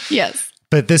time. Yes.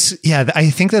 But I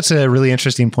think that's a really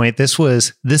interesting point. This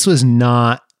was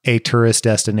not a tourist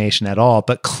destination at all,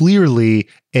 but clearly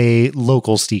a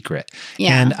local secret.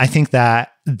 Yeah. And I think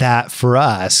that for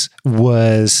us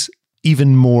was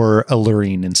even more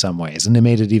alluring in some ways, and it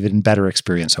made it even better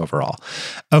experience overall.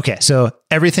 Okay, so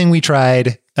everything we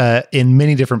tried in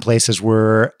many different places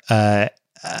were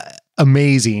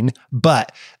amazing,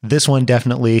 but this one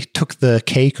definitely took the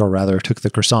cake, or rather took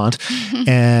the croissant,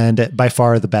 and by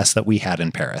far the best that we had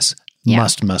in Paris. Yeah.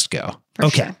 Must go.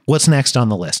 Okay, sure. What's next on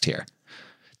the list here?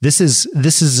 This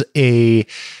is a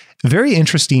very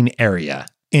interesting area.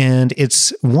 And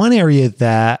it's one area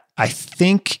that I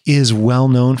think is well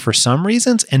known for some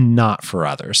reasons and not for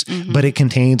others. Mm-hmm. But it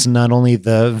contains not only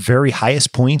the very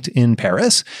highest point in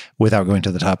Paris, without going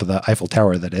to the top of the Eiffel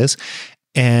Tower, that is,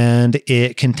 and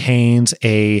it contains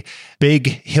a big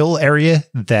hill area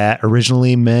that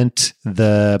originally meant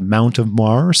the Mount of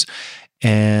Mars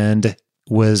and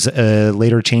was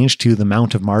later changed to the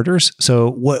Mount of Martyrs.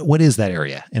 So what is that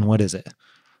area and what is it?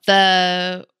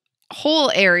 The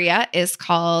whole area is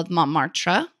called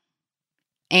Montmartre.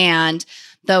 And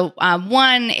the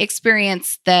one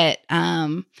experience that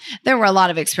there were a lot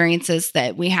of experiences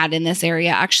that we had in this area.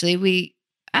 Actually, the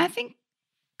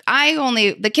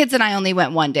kids and I only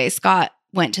went one day. Scott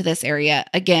went to this area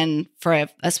again for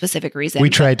a specific reason. We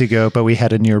tried to go, but we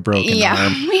had a near broken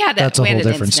arm. That's a whole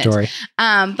different story.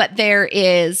 But there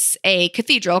is a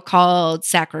cathedral called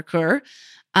Sacré-Cœur,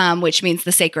 which means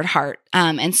the Sacred Heart.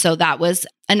 And so that was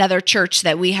another church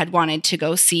that we had wanted to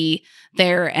go see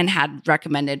there and had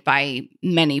recommended by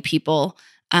many people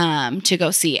to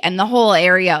go see. And the whole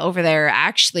area over there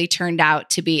actually turned out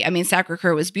to be,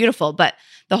 Sacré-Cœur was beautiful, but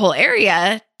the whole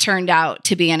area turned out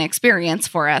to be an experience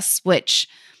for us, which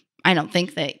I don't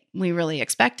think that we really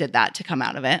expected that to come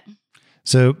out of it.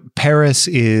 So Paris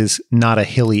is not a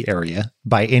hilly area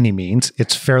by any means.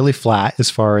 It's fairly flat as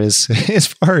far as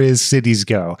cities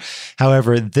go.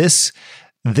 However, this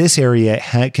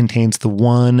area contains the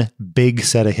one big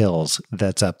set of hills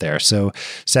that's up there. So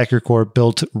Sacré-Cœur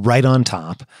built right on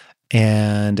top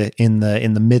and in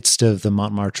the midst of the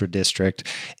Montmartre district.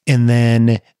 And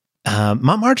then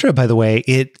Montmartre, by the way,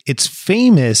 it's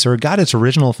famous, or got its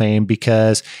original fame,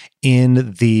 because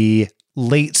in the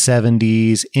late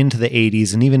 70s into the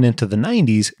 80s and even into the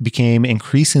 90s became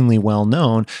increasingly well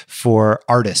known for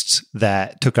artists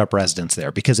that took up residence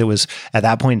there, because it was at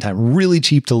that point in time really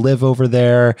cheap to live over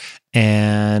there,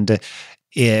 and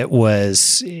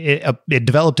it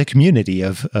developed a community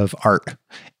of art,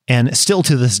 and still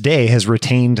to this day has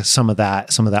retained some of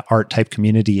that art type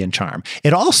community and charm.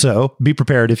 It also, be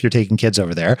prepared if you're taking kids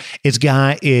over there, it's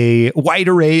got a wide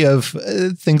array of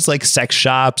things like sex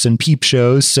shops and peep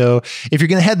shows. So if you're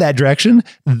going to head that direction,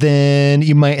 then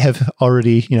you might have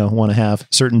already, want to have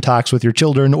certain talks with your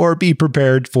children, or be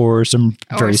prepared for some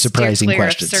very surprising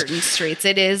questions. Certain streets.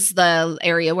 It is the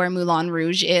area where Moulin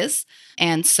Rouge is.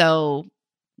 And so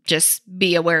just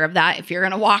be aware of that. If you're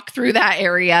going to walk through that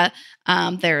area,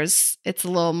 it's a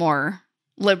little more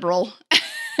liberal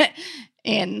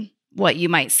in what you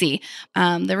might see.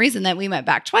 The reason that we went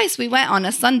back twice, we went on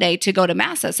a Sunday to go to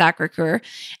Mass at Sacré-Cœur,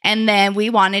 and then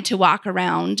we wanted to walk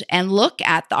around and look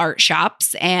at the art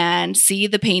shops and see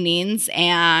the paintings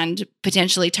and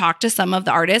potentially talk to some of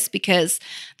the artists, because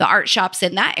the art shops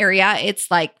in that area,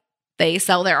 it's like they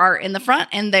sell their art in the front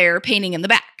and they're painting in the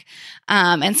back.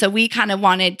 And so we kind of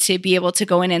wanted to be able to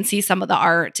go in and see some of the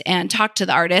art and talk to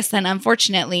the artists. And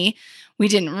unfortunately, we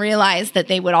didn't realize that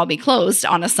they would all be closed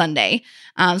on a Sunday.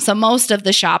 So most of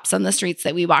the shops on the streets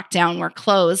that we walked down were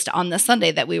closed on the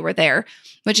Sunday that we were there,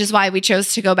 which is why we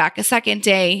chose to go back a second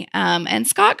day. And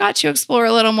Scott got to explore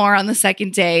a little more on the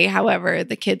second day. However,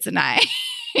 the kids and I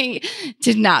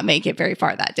did not make it very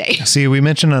far that day. See, we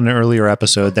mentioned on an earlier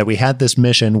episode that we had this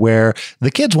mission where the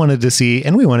kids wanted to see,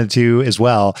 and we wanted to as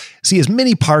well, see as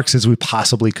many parks as we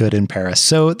possibly could in Paris.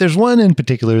 So there's one in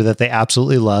particular that they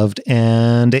absolutely loved,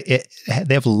 and they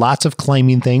have lots of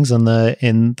climbing things in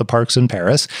the parks in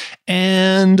Paris.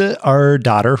 And our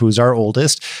daughter, who's our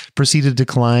oldest, proceeded to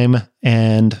climb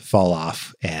and fall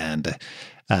off, and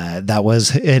that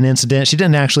was an incident. She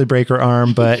didn't actually break her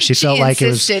arm, but she felt like it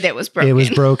was broken. It was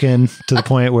broken to the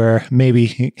point where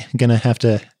maybe gonna have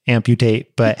to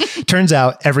amputate. But turns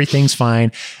out everything's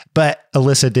fine. But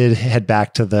Alyssa did head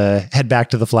back to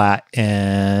the flat,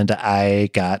 and I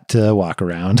got to walk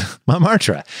around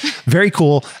Montmartre. Very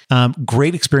cool.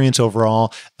 Great experience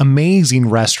overall. Amazing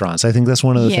restaurants. I think that's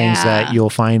one of the things that you'll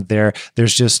find there.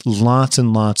 There's just lots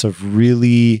and lots of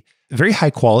really very high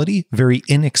quality, very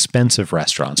inexpensive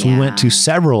restaurants. We went to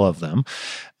several of them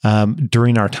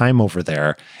during our time over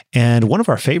there. And one of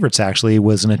our favorites actually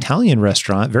was an Italian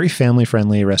restaurant, very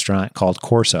family-friendly restaurant called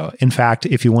Corso. In fact,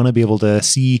 if you want to be able to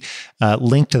see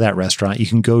link to that restaurant, you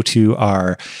can go to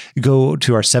our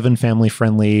 7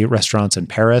 family-friendly restaurants in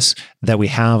Paris that we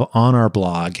have on our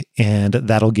blog, and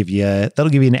that'll give you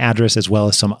an address as well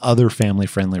as some other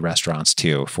family-friendly restaurants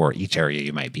too for each area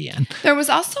you might be in. There was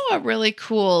also a really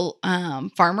cool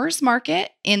farmers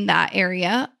market in that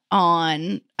area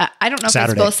on, I don't know if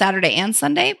it's both Saturday and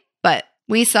Sunday, but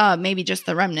we saw maybe just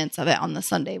the remnants of it on the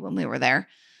Sunday when we were there.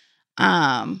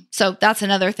 So that's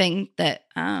another thing that,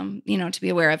 to be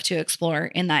aware of, to explore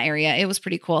in that area. It was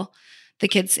pretty cool. The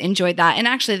kids enjoyed that. And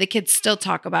actually the kids still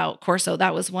talk about Corso.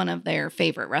 That was one of their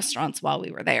favorite restaurants while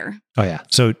we were there. Oh yeah.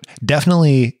 So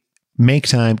definitely make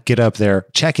time, get up there,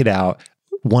 check it out.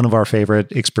 One of our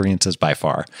favorite experiences by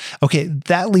far. Okay,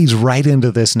 that leads right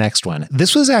into this next one.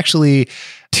 This was actually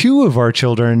 2 of our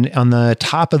children on the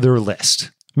top of their list.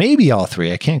 Maybe all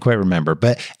 3, I can't quite remember,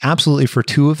 but absolutely for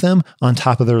 2 of them on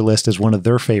top of their list as one of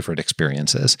their favorite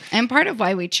experiences. And part of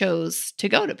why we chose to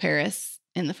go to Paris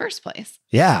in the first place.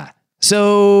 Yeah.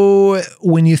 So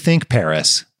when you think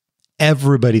Paris,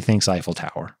 everybody thinks Eiffel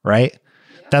Tower, right?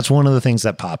 That's one of the things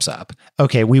that pops up.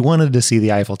 Okay, we wanted to see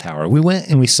the Eiffel Tower. We went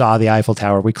and we saw the Eiffel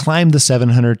Tower. We climbed the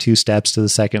 702 steps to the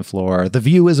second floor. The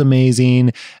view was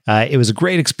amazing. It was a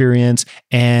great experience,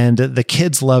 and the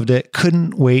kids loved it.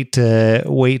 Couldn't wait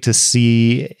to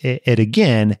see it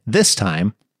again, this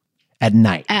time at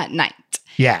night. At night.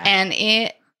 Yeah. And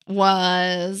it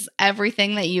was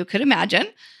everything that you could imagine.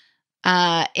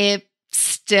 It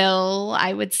still,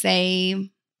 I would say...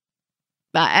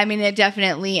 But I mean, it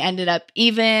definitely ended up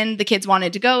even. The kids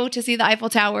wanted to go to see the Eiffel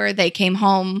Tower. They came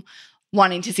home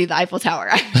wanting to see the Eiffel Tower.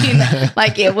 I mean,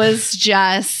 like it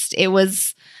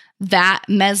was that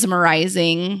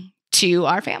mesmerizing to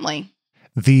our family.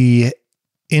 The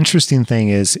interesting thing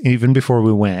is, even before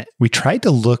we went, we tried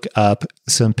to look up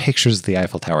some pictures of the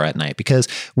Eiffel Tower at night, because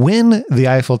when the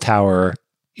Eiffel Tower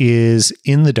is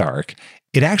in the dark,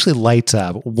 it actually lights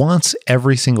up once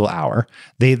every single hour.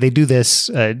 They do this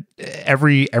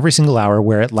every single hour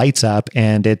where it lights up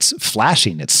and it's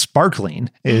flashing, it's sparkling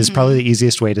is probably the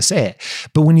easiest way to say it.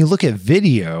 But when you look at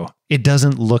video, it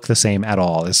doesn't look the same at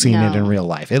all as seeing it in real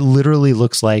life. It literally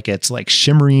looks like it's like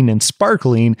shimmering and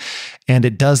sparkling, and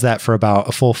it does that for about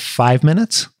a full 5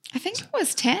 minutes. I think it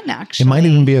was 10, actually. It might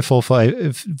even be a full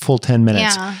 10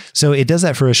 minutes. Yeah. So it does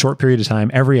that for a short period of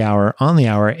time, every hour, on the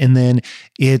hour. And then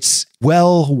it's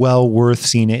well worth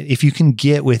seeing it. If you can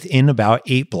get within about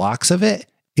 8 blocks of it,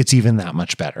 it's even that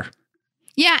much better.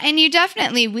 Yeah. And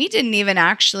we didn't even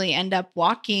actually end up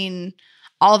walking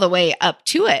all the way up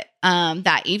to it.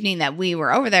 That evening that we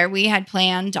were over there, we had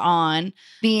planned on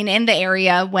being in the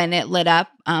area when it lit up.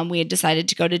 We had decided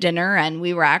to go to dinner, and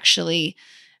we were actually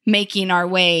making our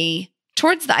way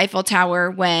towards the Eiffel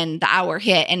Tower when the hour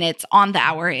hit, and it's on the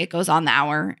hour. It goes on the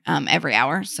hour every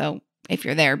hour. So if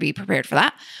you're there, be prepared for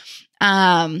that.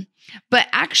 But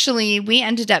actually, we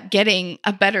ended up getting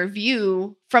a better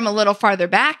view from a little farther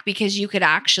back because you could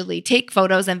actually take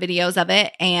photos and videos of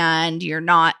it, and you're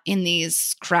not in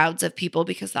these crowds of people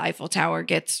because the Eiffel Tower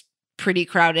gets pretty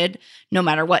crowded no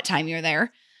matter what time you're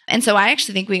there. And so I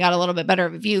actually think we got a little bit better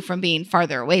of a view from being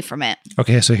farther away from it.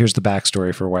 Okay, so here's the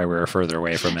backstory for why we were further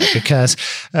away from it. Because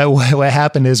what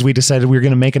happened is we decided we were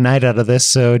going to make a night out of this.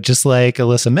 So just like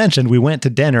Alyssa mentioned, we went to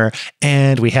dinner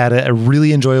and we had a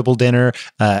really enjoyable dinner,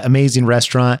 amazing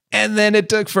restaurant. And then it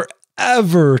took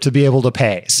forever to be able to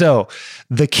pay. So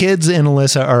the kids and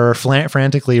Alyssa are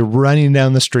frantically running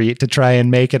down the street to try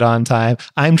and make it on time.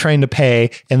 I'm trying to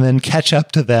pay and then catch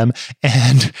up to them.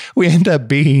 And we end up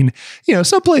being,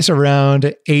 someplace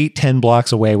around 8-10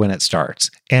 blocks away when it starts.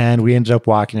 And we ended up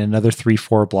walking another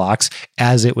 3-4 blocks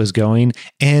as it was going,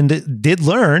 and did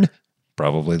learn,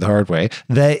 probably the hard way,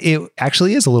 that it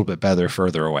actually is a little bit better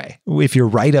further away. If you're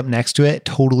right up next to it,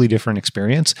 totally different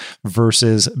experience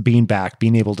versus being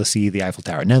able to see the Eiffel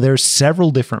Tower. Now, there's several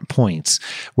different points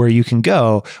where you can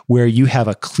go where you have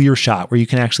a clear shot where you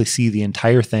can actually see the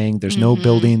entire thing. There's no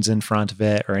buildings in front of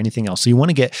it or anything else. So you want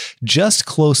to get just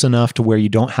close enough to where you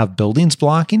don't have buildings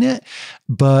blocking it,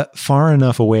 but far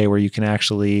enough away where you can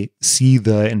actually see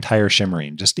the entire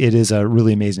shimmering. It is a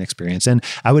really amazing experience. And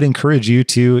I would encourage you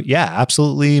to,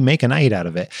 absolutely make a night out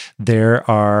of it. There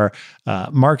are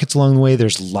markets along the way.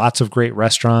 There's lots of great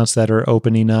restaurants that are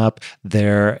opening up.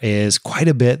 There is quite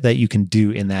a bit that you can do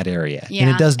in that area. Yeah.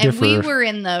 And it does differ. And we were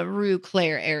in the Rue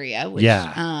Claire area, which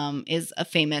is a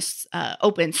famous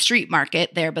open street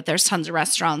market there, but there's tons of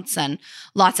restaurants and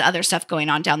lots of other stuff going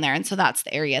on down there. And so that's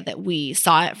the area that we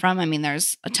saw it from. I mean,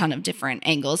 there's a ton of different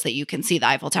angles that you can see the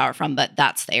Eiffel Tower from, but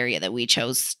that's the area that we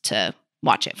chose to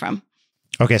watch it from.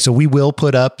 Okay, so we will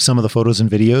put up some of the photos and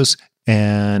videos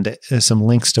and some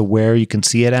links to where you can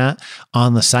see it at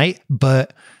on the site.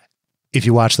 But if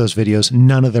you watch those videos,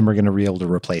 none of them are going to be able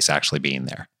to replace actually being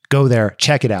there. Go there,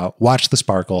 check it out, watch the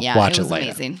sparkle, watch it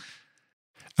later. Amazing.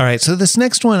 All right, so this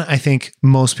next one I think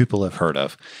most people have heard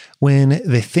of. When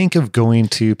they think of going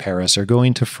to Paris or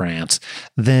going to France,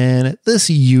 then this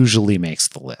usually makes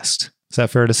the list. Is that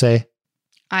fair to say?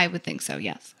 I would think so,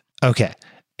 yes. Okay,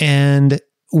 and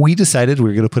we decided we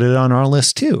were going to put it on our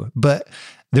list too, but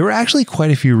there were actually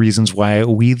quite a few reasons why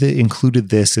we included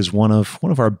this as one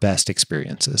of our best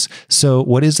experiences. So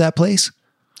what is that place?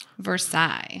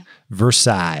 Versailles.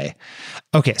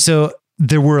 Okay, so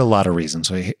there were a lot of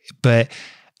reasons, but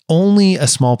only a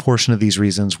small portion of these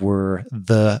reasons were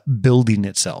the building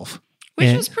itself.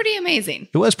 Which was pretty amazing.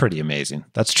 It was pretty amazing.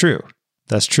 That's true.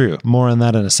 More on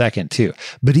that in a second too.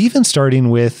 But even starting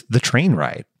with the train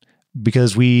ride,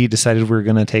 because we decided we were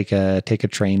going to take a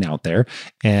train out there,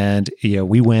 and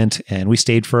we went and we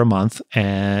stayed for a month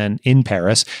and in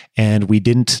Paris, and we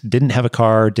didn't have a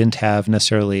car, didn't have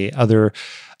necessarily other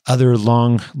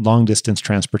long distance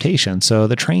transportation. So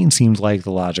the train seemed like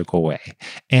the logical way.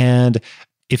 And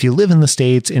if you live in the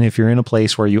States and if you're in a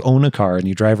place where you own a car and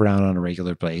you drive around on a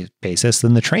regular basis,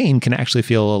 then the train can actually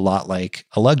feel a lot like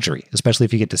a luxury, especially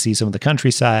if you get to see some of the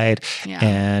countryside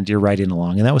and you're riding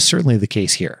along. And that was certainly the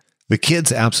case here. The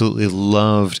kids absolutely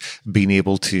loved being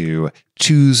able to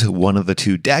choose one of the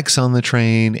 2 decks on the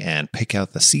train and pick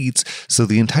out the seats. So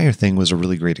the entire thing was a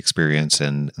really great experience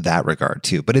in that regard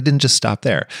too. But it didn't just stop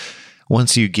there.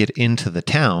 Once you get into the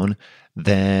town,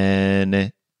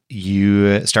 then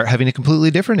you start having a completely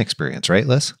different experience, right,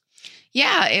 Liz?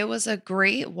 Yeah, it was a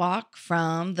great walk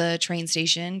from the train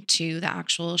station to the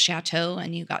actual chateau,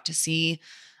 and you got to see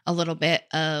a little bit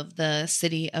of the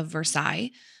city of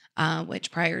Versailles.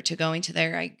 Which prior to going to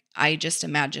there, I just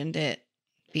imagined it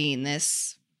being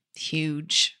this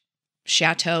huge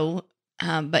chateau,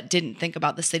 but didn't think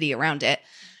about the city around it.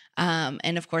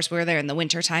 And of course, we were there in the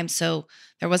wintertime, so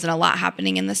there wasn't a lot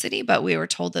happening in the city, but we were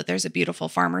told that there's a beautiful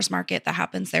farmer's market that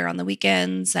happens there on the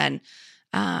weekends, and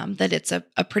that it's a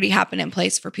pretty happening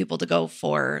place for people to go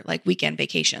for like weekend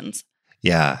vacations.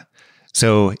 Yeah.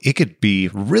 So it could be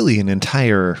really an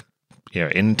entire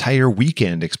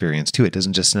weekend experience too. It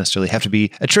doesn't just necessarily have to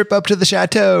be a trip up to the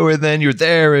chateau and then you're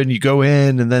there and you go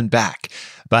in and then back.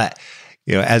 But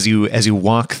as you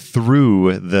walk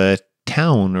through the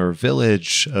town or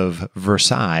village of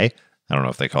Versailles, I don't know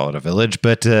if they call it a village,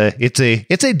 but it's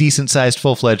a decent sized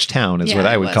full-fledged town is what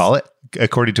I would call it,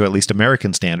 according to at least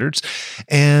American standards.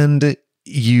 And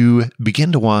you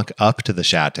begin to walk up to the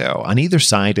chateau. On either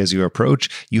side, as you approach,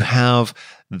 you have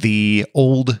the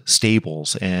old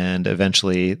stables and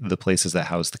eventually the places that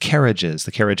house the carriages,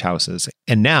 the carriage houses.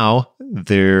 And now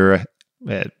they're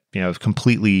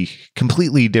completely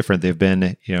different. They've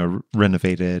been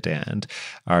renovated and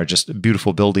are just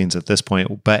beautiful buildings at this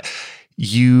point. But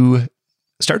you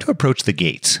start to approach the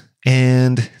gates.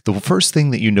 And the first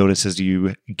thing that you notice as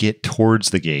you get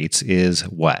towards the gates is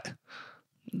what?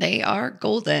 They are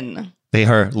golden. They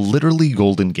are literally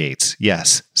golden gates.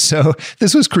 Yes. So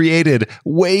this was created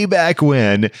way back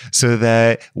when, so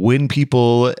that when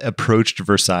people approached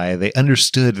Versailles, they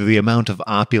understood the amount of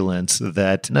opulence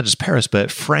that not just Paris, but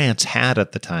France had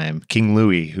at the time. King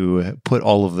Louis, who put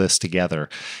all of this together.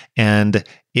 And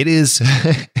it is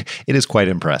quite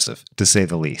impressive, to say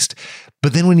the least.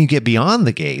 But then when you get beyond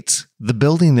the gates, the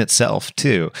building itself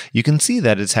too, you can see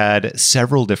that it's had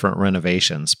several different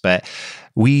renovations. But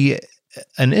we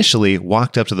initially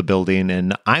walked up to the building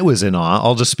and I was in awe.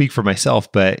 I'll just speak for myself,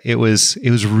 but it was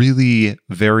really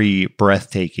very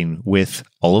breathtaking with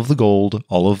all of the gold,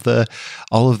 all of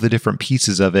the different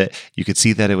pieces of it. You could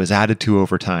see that it was added to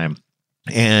over time.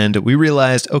 And we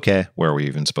realized, okay, where are we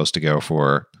even supposed to go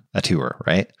for a tour,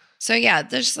 right? So yeah,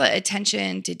 there's the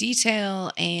attention to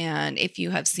detail. And if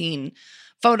you have seen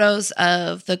photos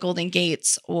of the Golden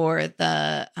Gates or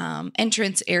the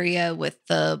entrance area with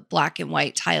the black and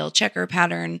white tile checker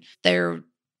pattern, there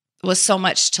was so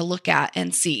much to look at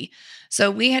and see. So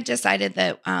we had decided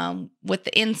that with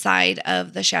the inside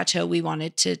of the chateau, we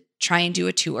wanted to try and do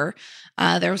a tour.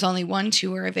 There was only one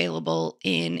tour available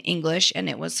in English, and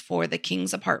it was for the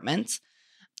King's apartments.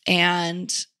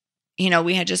 And,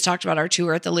 we had just talked about our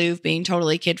tour at the Louvre being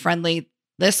totally kid-friendly.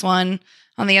 This one,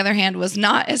 on the other hand, was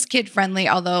not as kid-friendly,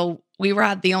 although we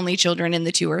had the only children in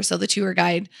the tour. So the tour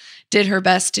guide did her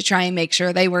best to try and make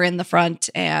sure they were in the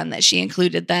front and that she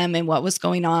included them in what was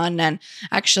going on. And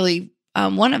actually,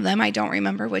 one of them, I don't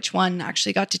remember which one,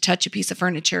 actually got to touch a piece of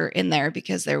furniture in there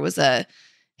because there was a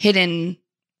hidden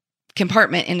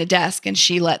compartment in a desk and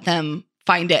she let them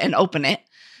find it and open it.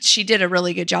 She did a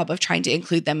really good job of trying to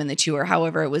include them in the tour.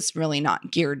 However, it was really not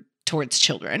geared towards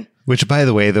children. Which, by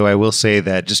the way, though, I will say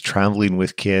that just traveling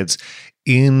with kids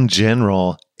in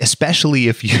general, especially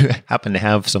if you happen to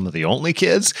have some of the only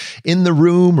kids in the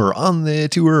room or on the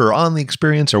tour or on the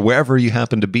experience or wherever you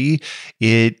happen to be,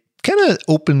 it kind of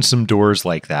opens some doors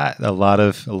like that. A lot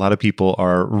of people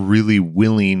are really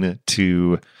willing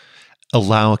to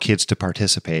allow kids to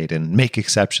participate and make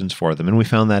exceptions for them. And we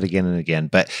found that again and again.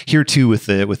 But here too with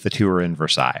the tour in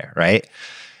Versailles, right?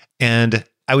 And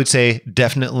I would say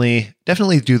definitely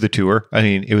do the tour. I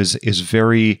mean, it was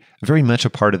very, very much a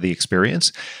part of the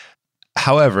experience.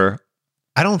 However,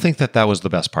 I don't think that was the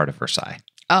best part of Versailles.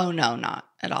 Oh no, not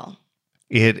at all.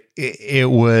 It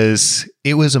was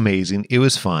amazing. It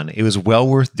was fun. It was well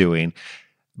worth doing.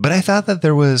 But I thought that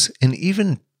there was an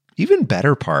even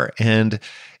better part, and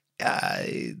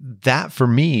that for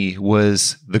me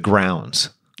was the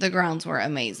grounds. The grounds were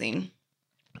amazing.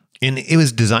 And it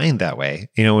was designed that way.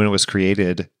 When it was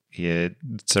created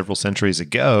several centuries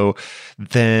ago,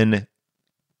 then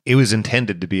it was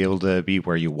intended to be able to be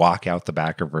where you walk out the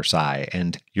back of Versailles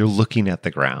and you're looking at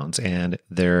the grounds and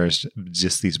there's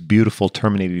just these beautiful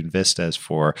terminating vistas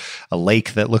for a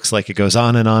lake that looks like it goes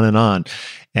on and on and on.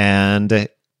 And it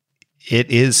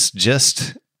is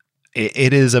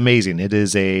amazing. It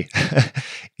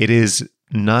is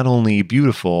not only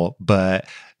beautiful, but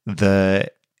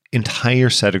the entire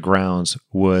set of grounds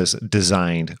was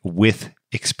designed with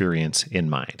experience in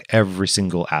mind, every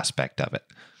single aspect of it.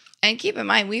 And keep in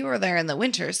mind, we were there in the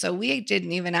winter, so we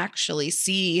didn't even actually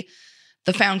see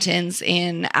the fountains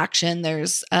in action.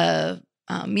 There's a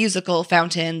musical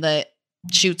fountain that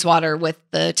shoots water with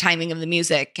the timing of the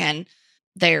music, and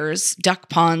there's duck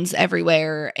ponds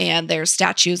everywhere, and there's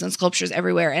statues and sculptures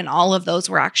everywhere. And all of those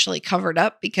were actually covered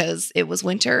up because it was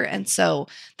winter. And so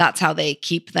that's how they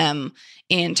keep them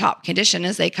in top condition,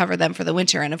 is they cover them for the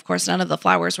winter. And of course, none of the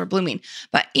flowers were blooming.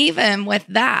 But even with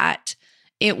that,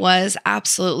 it was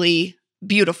absolutely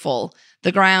beautiful.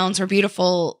 The grounds were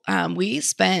beautiful. We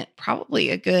spent probably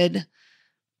a good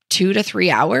 2 to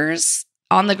 3 hours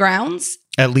on the grounds.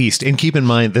 At least. And keep in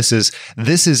mind, this is in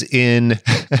this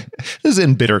is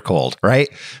in bitter cold, right?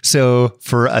 So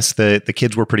for us, the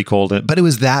kids were pretty cold, but it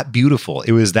was that beautiful.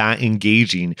 It was that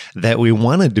engaging that we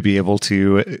wanted to be able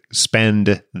to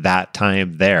spend that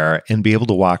time there and be able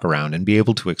to walk around and be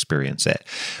able to experience it.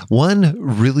 One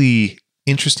really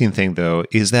interesting thing, though,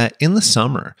 is that in the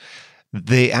summer,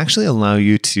 they actually allow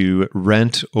you to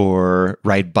rent or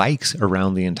ride bikes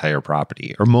around the entire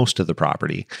property or most of the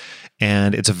property.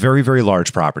 And it's a very, very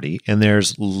large property. And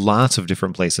there's lots of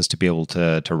different places to be able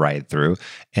to ride through,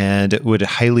 and would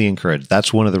highly encourage.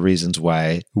 That's one of the reasons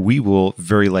why we will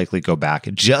very likely go back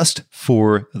just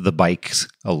for the bikes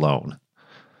alone.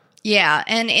 Yeah.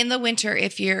 And in the winter,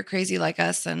 if you're crazy like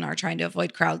us and are trying to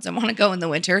avoid crowds and want to go in the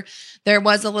winter, there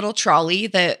was a little trolley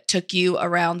that took you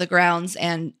around the grounds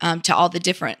and to all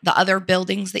the other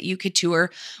buildings that you could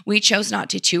tour. We chose not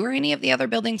to tour any of the other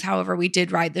buildings. However, we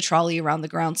did ride the trolley around the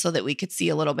grounds so that we could see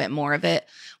a little bit more of it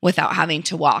without having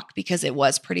to walk, because it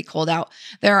was pretty cold out.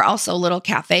 There are also little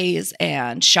cafes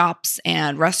and shops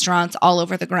and restaurants all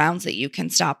over the grounds that you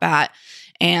can stop at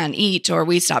and eat, or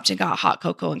we stopped and got hot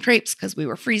cocoa and crepes because we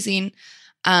were freezing.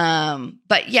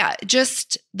 But yeah,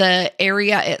 just the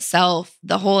area itself,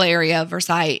 the whole area of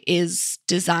Versailles is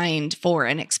designed for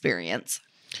an experience.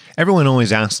 Everyone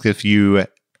always asks if you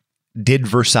did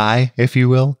Versailles, if you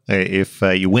will, if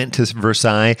you went to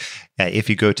Versailles, if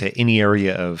you go to any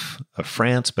area of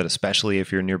France, but especially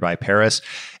if you're nearby Paris.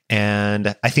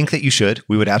 And I think that you should.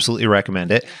 We would absolutely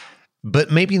recommend it, but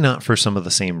maybe not for some of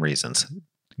the same reasons.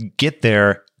 Get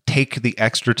there, take the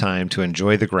extra time to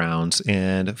enjoy the grounds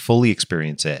and fully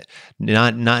experience it.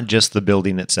 Not just the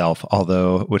building itself,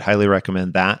 although would highly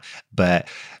recommend that. But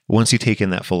once you take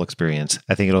in that full experience,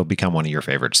 I think it'll become one of your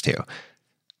favorites too.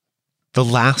 The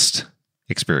last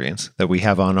experience that we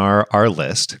have on our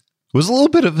list was a little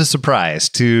bit of a surprise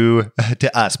to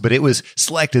us, but it was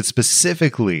selected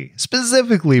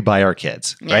specifically by our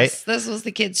kids, right? Yes, this was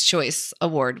the Kids' Choice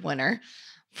Award winner.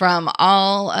 From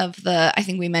all of the, I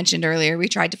think we mentioned earlier, we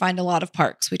tried to find a lot of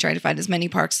parks. We tried to find as many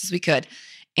parks as we could.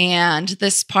 And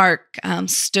this park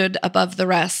stood above the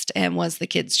rest and was the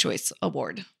Kids' Choice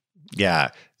Award.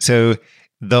 Yeah. So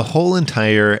the whole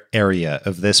entire area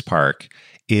of this park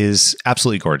is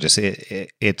absolutely gorgeous.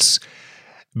 It's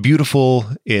beautiful.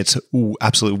 It's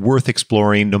absolutely worth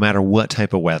exploring no matter what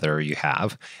type of weather you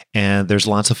have. And there's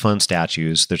lots of fun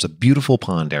statues. There's a beautiful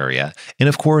pond area. And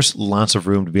of course, lots of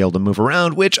room to be able to move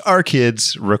around, which our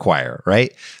kids require,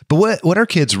 right? But what our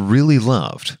kids really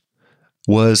loved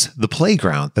was the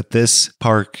playground that this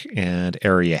park and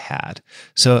area had.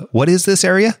 So what is this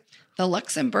area? The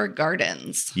Luxembourg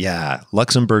Gardens. Yeah,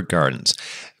 Luxembourg Gardens.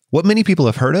 What many people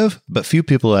have heard of, but few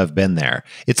people have been there.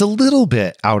 It's a little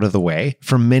bit out of the way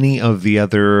from many of the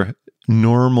other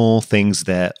normal things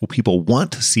that people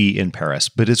want to see in Paris,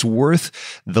 but it's worth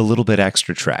the little bit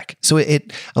extra trek. So a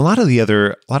lot of the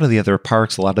other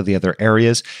parks, a lot of the other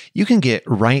areas, you can get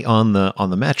right on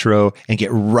the metro and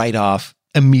get right off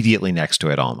immediately next to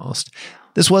it almost.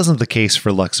 This wasn't the case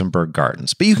for Luxembourg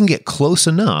Gardens, but you can get close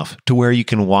enough to where you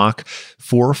can walk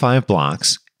 4 or 5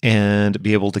 blocks and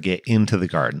be able to get into the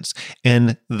gardens.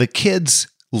 And the kids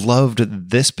loved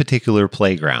this particular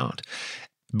playground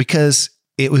because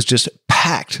it was just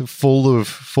packed full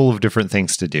of different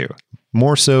things to do,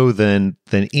 more so than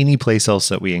any place else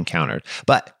that we encountered.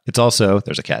 But it's also,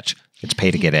 there's a catch. It's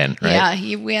pay to get in, right?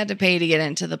 Yeah, we had to pay to get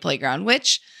into the playground,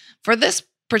 which for this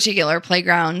particular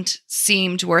playground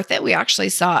seemed worth it. We actually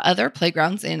saw other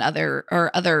playgrounds in other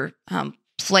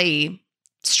play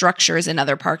structures in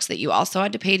other parks that you also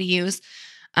had to pay to use.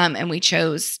 And we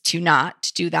chose to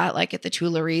not do that. Like at the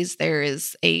Tuileries, there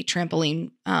is a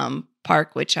trampoline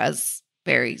park, which has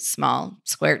very small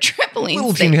square trampolines.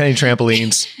 Little teeny tiny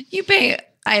trampolines. You pay,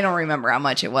 I don't remember how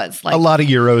much it was. Like a lot of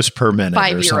euros per minute.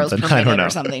 5 euros something. per I don't minute know. or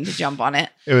something to jump on it.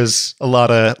 It was a lot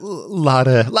of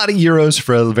euros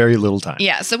for a very little time.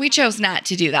 Yeah, so we chose not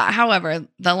to do that. However,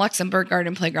 the Luxembourg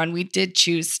Garden Playground, we did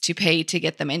choose to pay to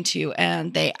get them into,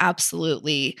 and they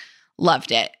absolutely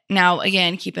loved it. Now,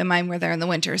 again, keep in mind we're there in the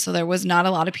winter, so there was not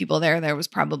a lot of people there. There was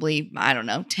probably,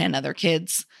 10 other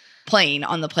kids playing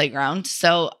on the playground.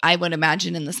 So I would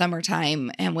imagine in the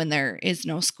summertime and when there is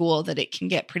no school that it can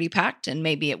get pretty packed, and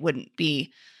maybe it wouldn't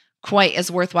be quite as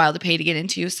worthwhile to pay to get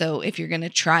into. So if you're going to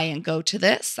try and go to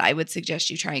this, I would suggest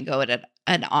you try and go at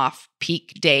an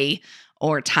off-peak day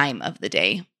or time of the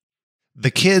day.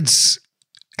 The kids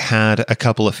had a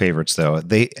couple of favorites though.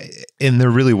 And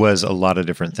there really was a lot of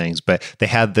different things, but they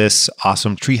had this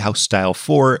awesome treehouse style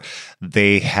fort.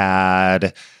 They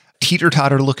had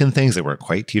teeter-totter looking things. They weren't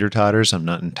quite teeter-totters. I'm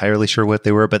not entirely sure what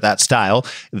they were, but that style.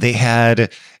 They had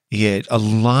a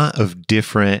lot of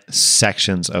different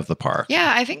sections of the park.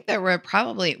 Yeah, I think there were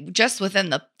probably just within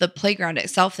the playground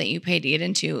itself that you paid to get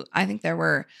into, I think there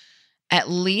were at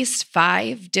least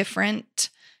 5 different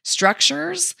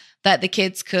structures that the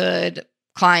kids could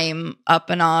climb up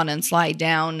and on and slide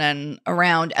down and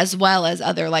around, as well as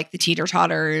other like the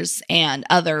teeter-totters and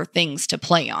other things to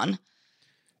play on.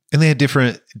 And they had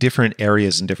different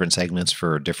areas and different segments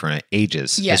for different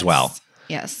ages as well.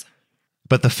 Yes.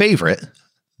 But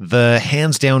the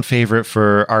hands down favorite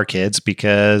for our kids,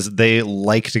 because they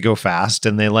like to go fast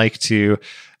and they like to,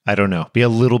 I don't know, be a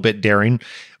little bit daring,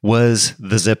 was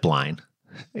the zip line.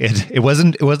 It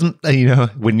wasn't,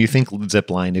 when you think zip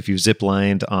line, if you zip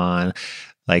lined on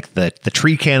like the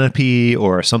tree canopy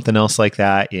or something else like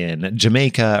that in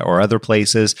Jamaica or other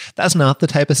places, that's not the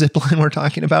type of zip line we're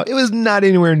talking about. It was not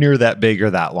anywhere near that big or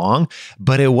that long,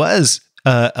 but it was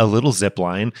a little zip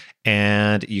line,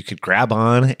 and you could grab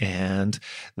on and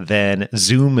then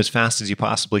zoom as fast as you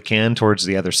possibly can towards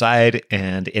the other side.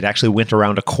 And it actually went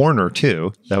around a corner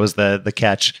too. That was the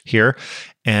catch here.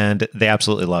 And they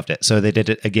absolutely loved it. So they did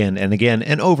it again and again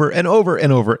and over and over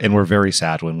and over. And we're very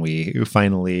sad when we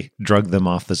finally drug them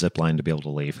off the zip line to be able to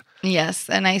leave. Yes.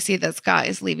 And I see that Scott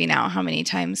is leaving out how many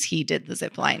times he did the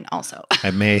zip line also. I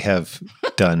may have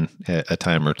done a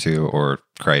time or two or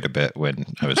cried a bit when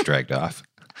I was dragged off.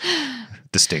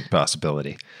 Distinct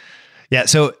possibility. Yeah.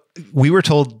 So we were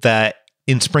told that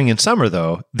in spring and summer,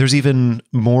 though, there's even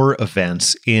more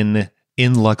events in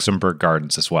Luxembourg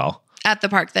Gardens as well. At the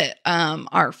park that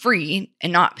are free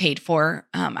and not paid for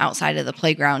outside of the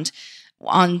playground.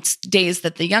 On days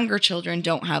that the younger children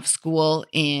don't have school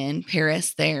in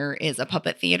Paris, there is a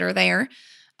puppet theater there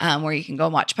where you can go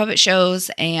and watch puppet shows.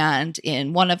 And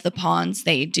in one of the ponds,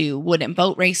 they do wooden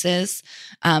boat races.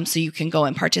 So you can go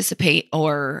and participate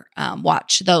or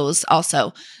watch those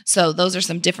also. So those are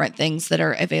some different things that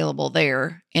are available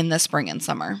there in the spring and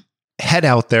summer. Head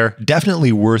out there.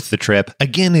 Definitely worth the trip.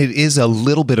 Again, it is a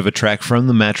little bit of a trek from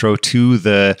the metro to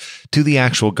the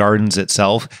actual gardens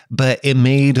itself, but it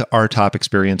made our top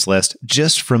experience list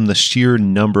just from the sheer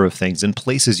number of things and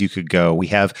places you could go. We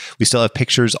still have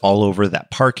pictures all over that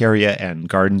park area and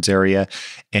gardens area,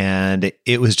 and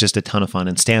it was just a ton of fun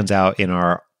and stands out in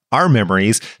our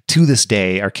memories to this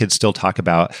day. Our kids still talk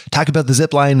about the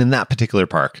zip line in that particular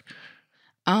park.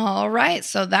 All right.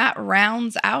 So that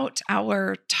rounds out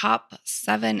our top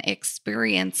 7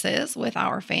 experiences with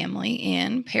our family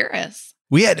in Paris.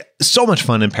 We had so much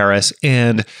fun in Paris,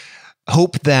 and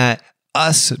hope that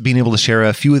us being able to share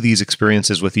a few of these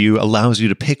experiences with you allows you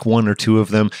to pick 1 or 2 of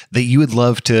them that you would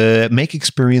love to make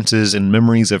experiences and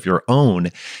memories of your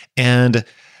own. And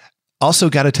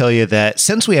also got to tell you that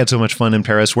since we had so much fun in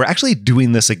Paris, we're actually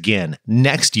doing this again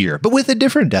next year, but with a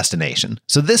different destination.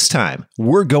 So this time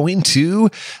we're going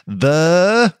to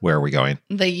where are we going?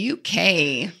 The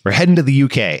UK. We're heading to the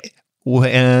UK.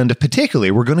 And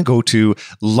particularly, we're going to go to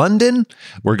London.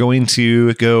 We're going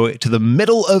to go to the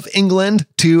middle of England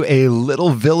to a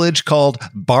little village called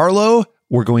Barlow.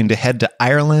 We're going to head to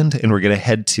Ireland, and we're going to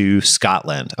head to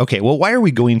Scotland. Okay, well, why are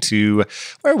we going to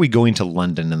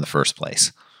London in the first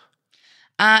place?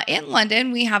 In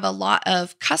London, we have a lot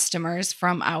of customers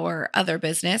from our other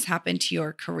business, Happen to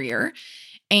Your Career.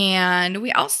 And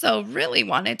we also really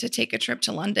wanted to take a trip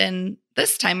to London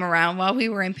this time around while we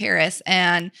were in Paris.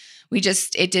 And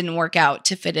it didn't work out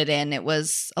to fit it in. It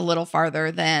was a little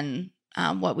farther than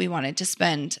what we wanted to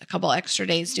spend a couple extra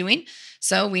days doing.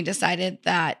 So we decided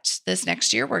that this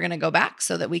next year we're going to go back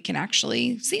so that we can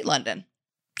actually see London.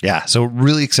 Yeah, so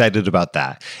really excited about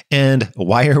that. And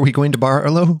why are we going to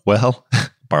Barlow? Well,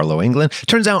 Barlow, England.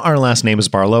 Turns out our last name is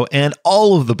Barlow, and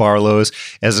all of the Barlows,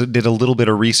 as I did a little bit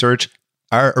of research,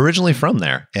 are originally from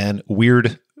there. And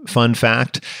weird fun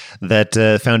fact that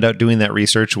found out doing that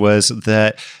research was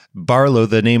that Barlow,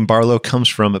 the name Barlow, comes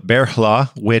from Bergla,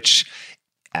 which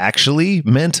actually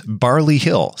meant Barley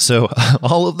Hill. So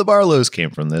all of the Barlows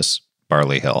came from this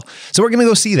Barley Hill. So we're going to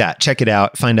go see that, check it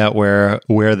out, find out where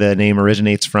the name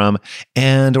originates from.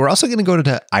 And we're also going to go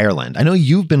to Ireland. I know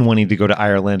you've been wanting to go to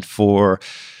Ireland for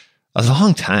a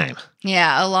long time.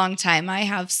 Yeah, a long time. I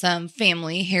have some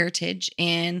family heritage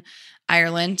in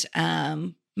Ireland.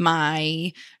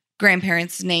 My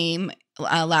grandparents'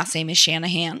 last name is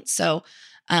Shanahan. So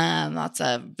that's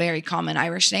a very common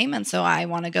Irish name. And so I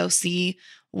want to go see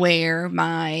where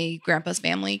my grandpa's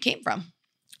family came from.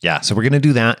 Yeah, so we're going to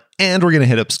do that, and we're going to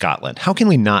hit up Scotland. How can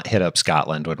we not hit up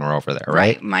Scotland when we're over there,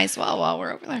 right? Might as well while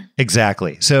we're over there.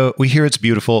 Exactly. So we hear it's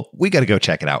beautiful. We got to go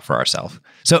check it out for ourselves.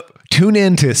 So Tune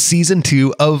in to season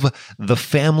 2 of the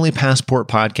Family Passport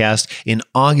podcast in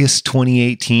August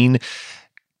 2018.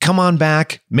 Come on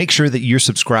back. Make sure that you're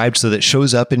subscribed so that it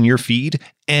shows up in your feed,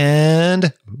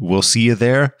 and we'll see you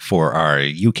there for our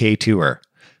UK tour.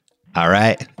 All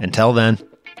right. Until then.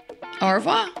 Au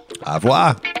revoir. Au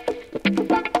revoir.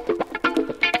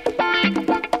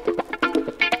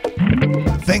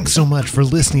 Thanks so much for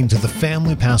listening to the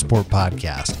Family Passport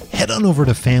podcast. Head on over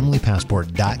to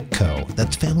familypassport.co.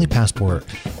 That's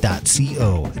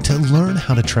familypassport.co to learn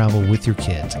how to travel with your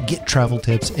kids, get travel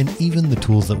tips, and even the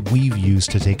tools that we've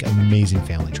used to take amazing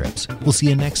family trips. We'll see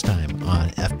you next time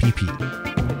on FPP.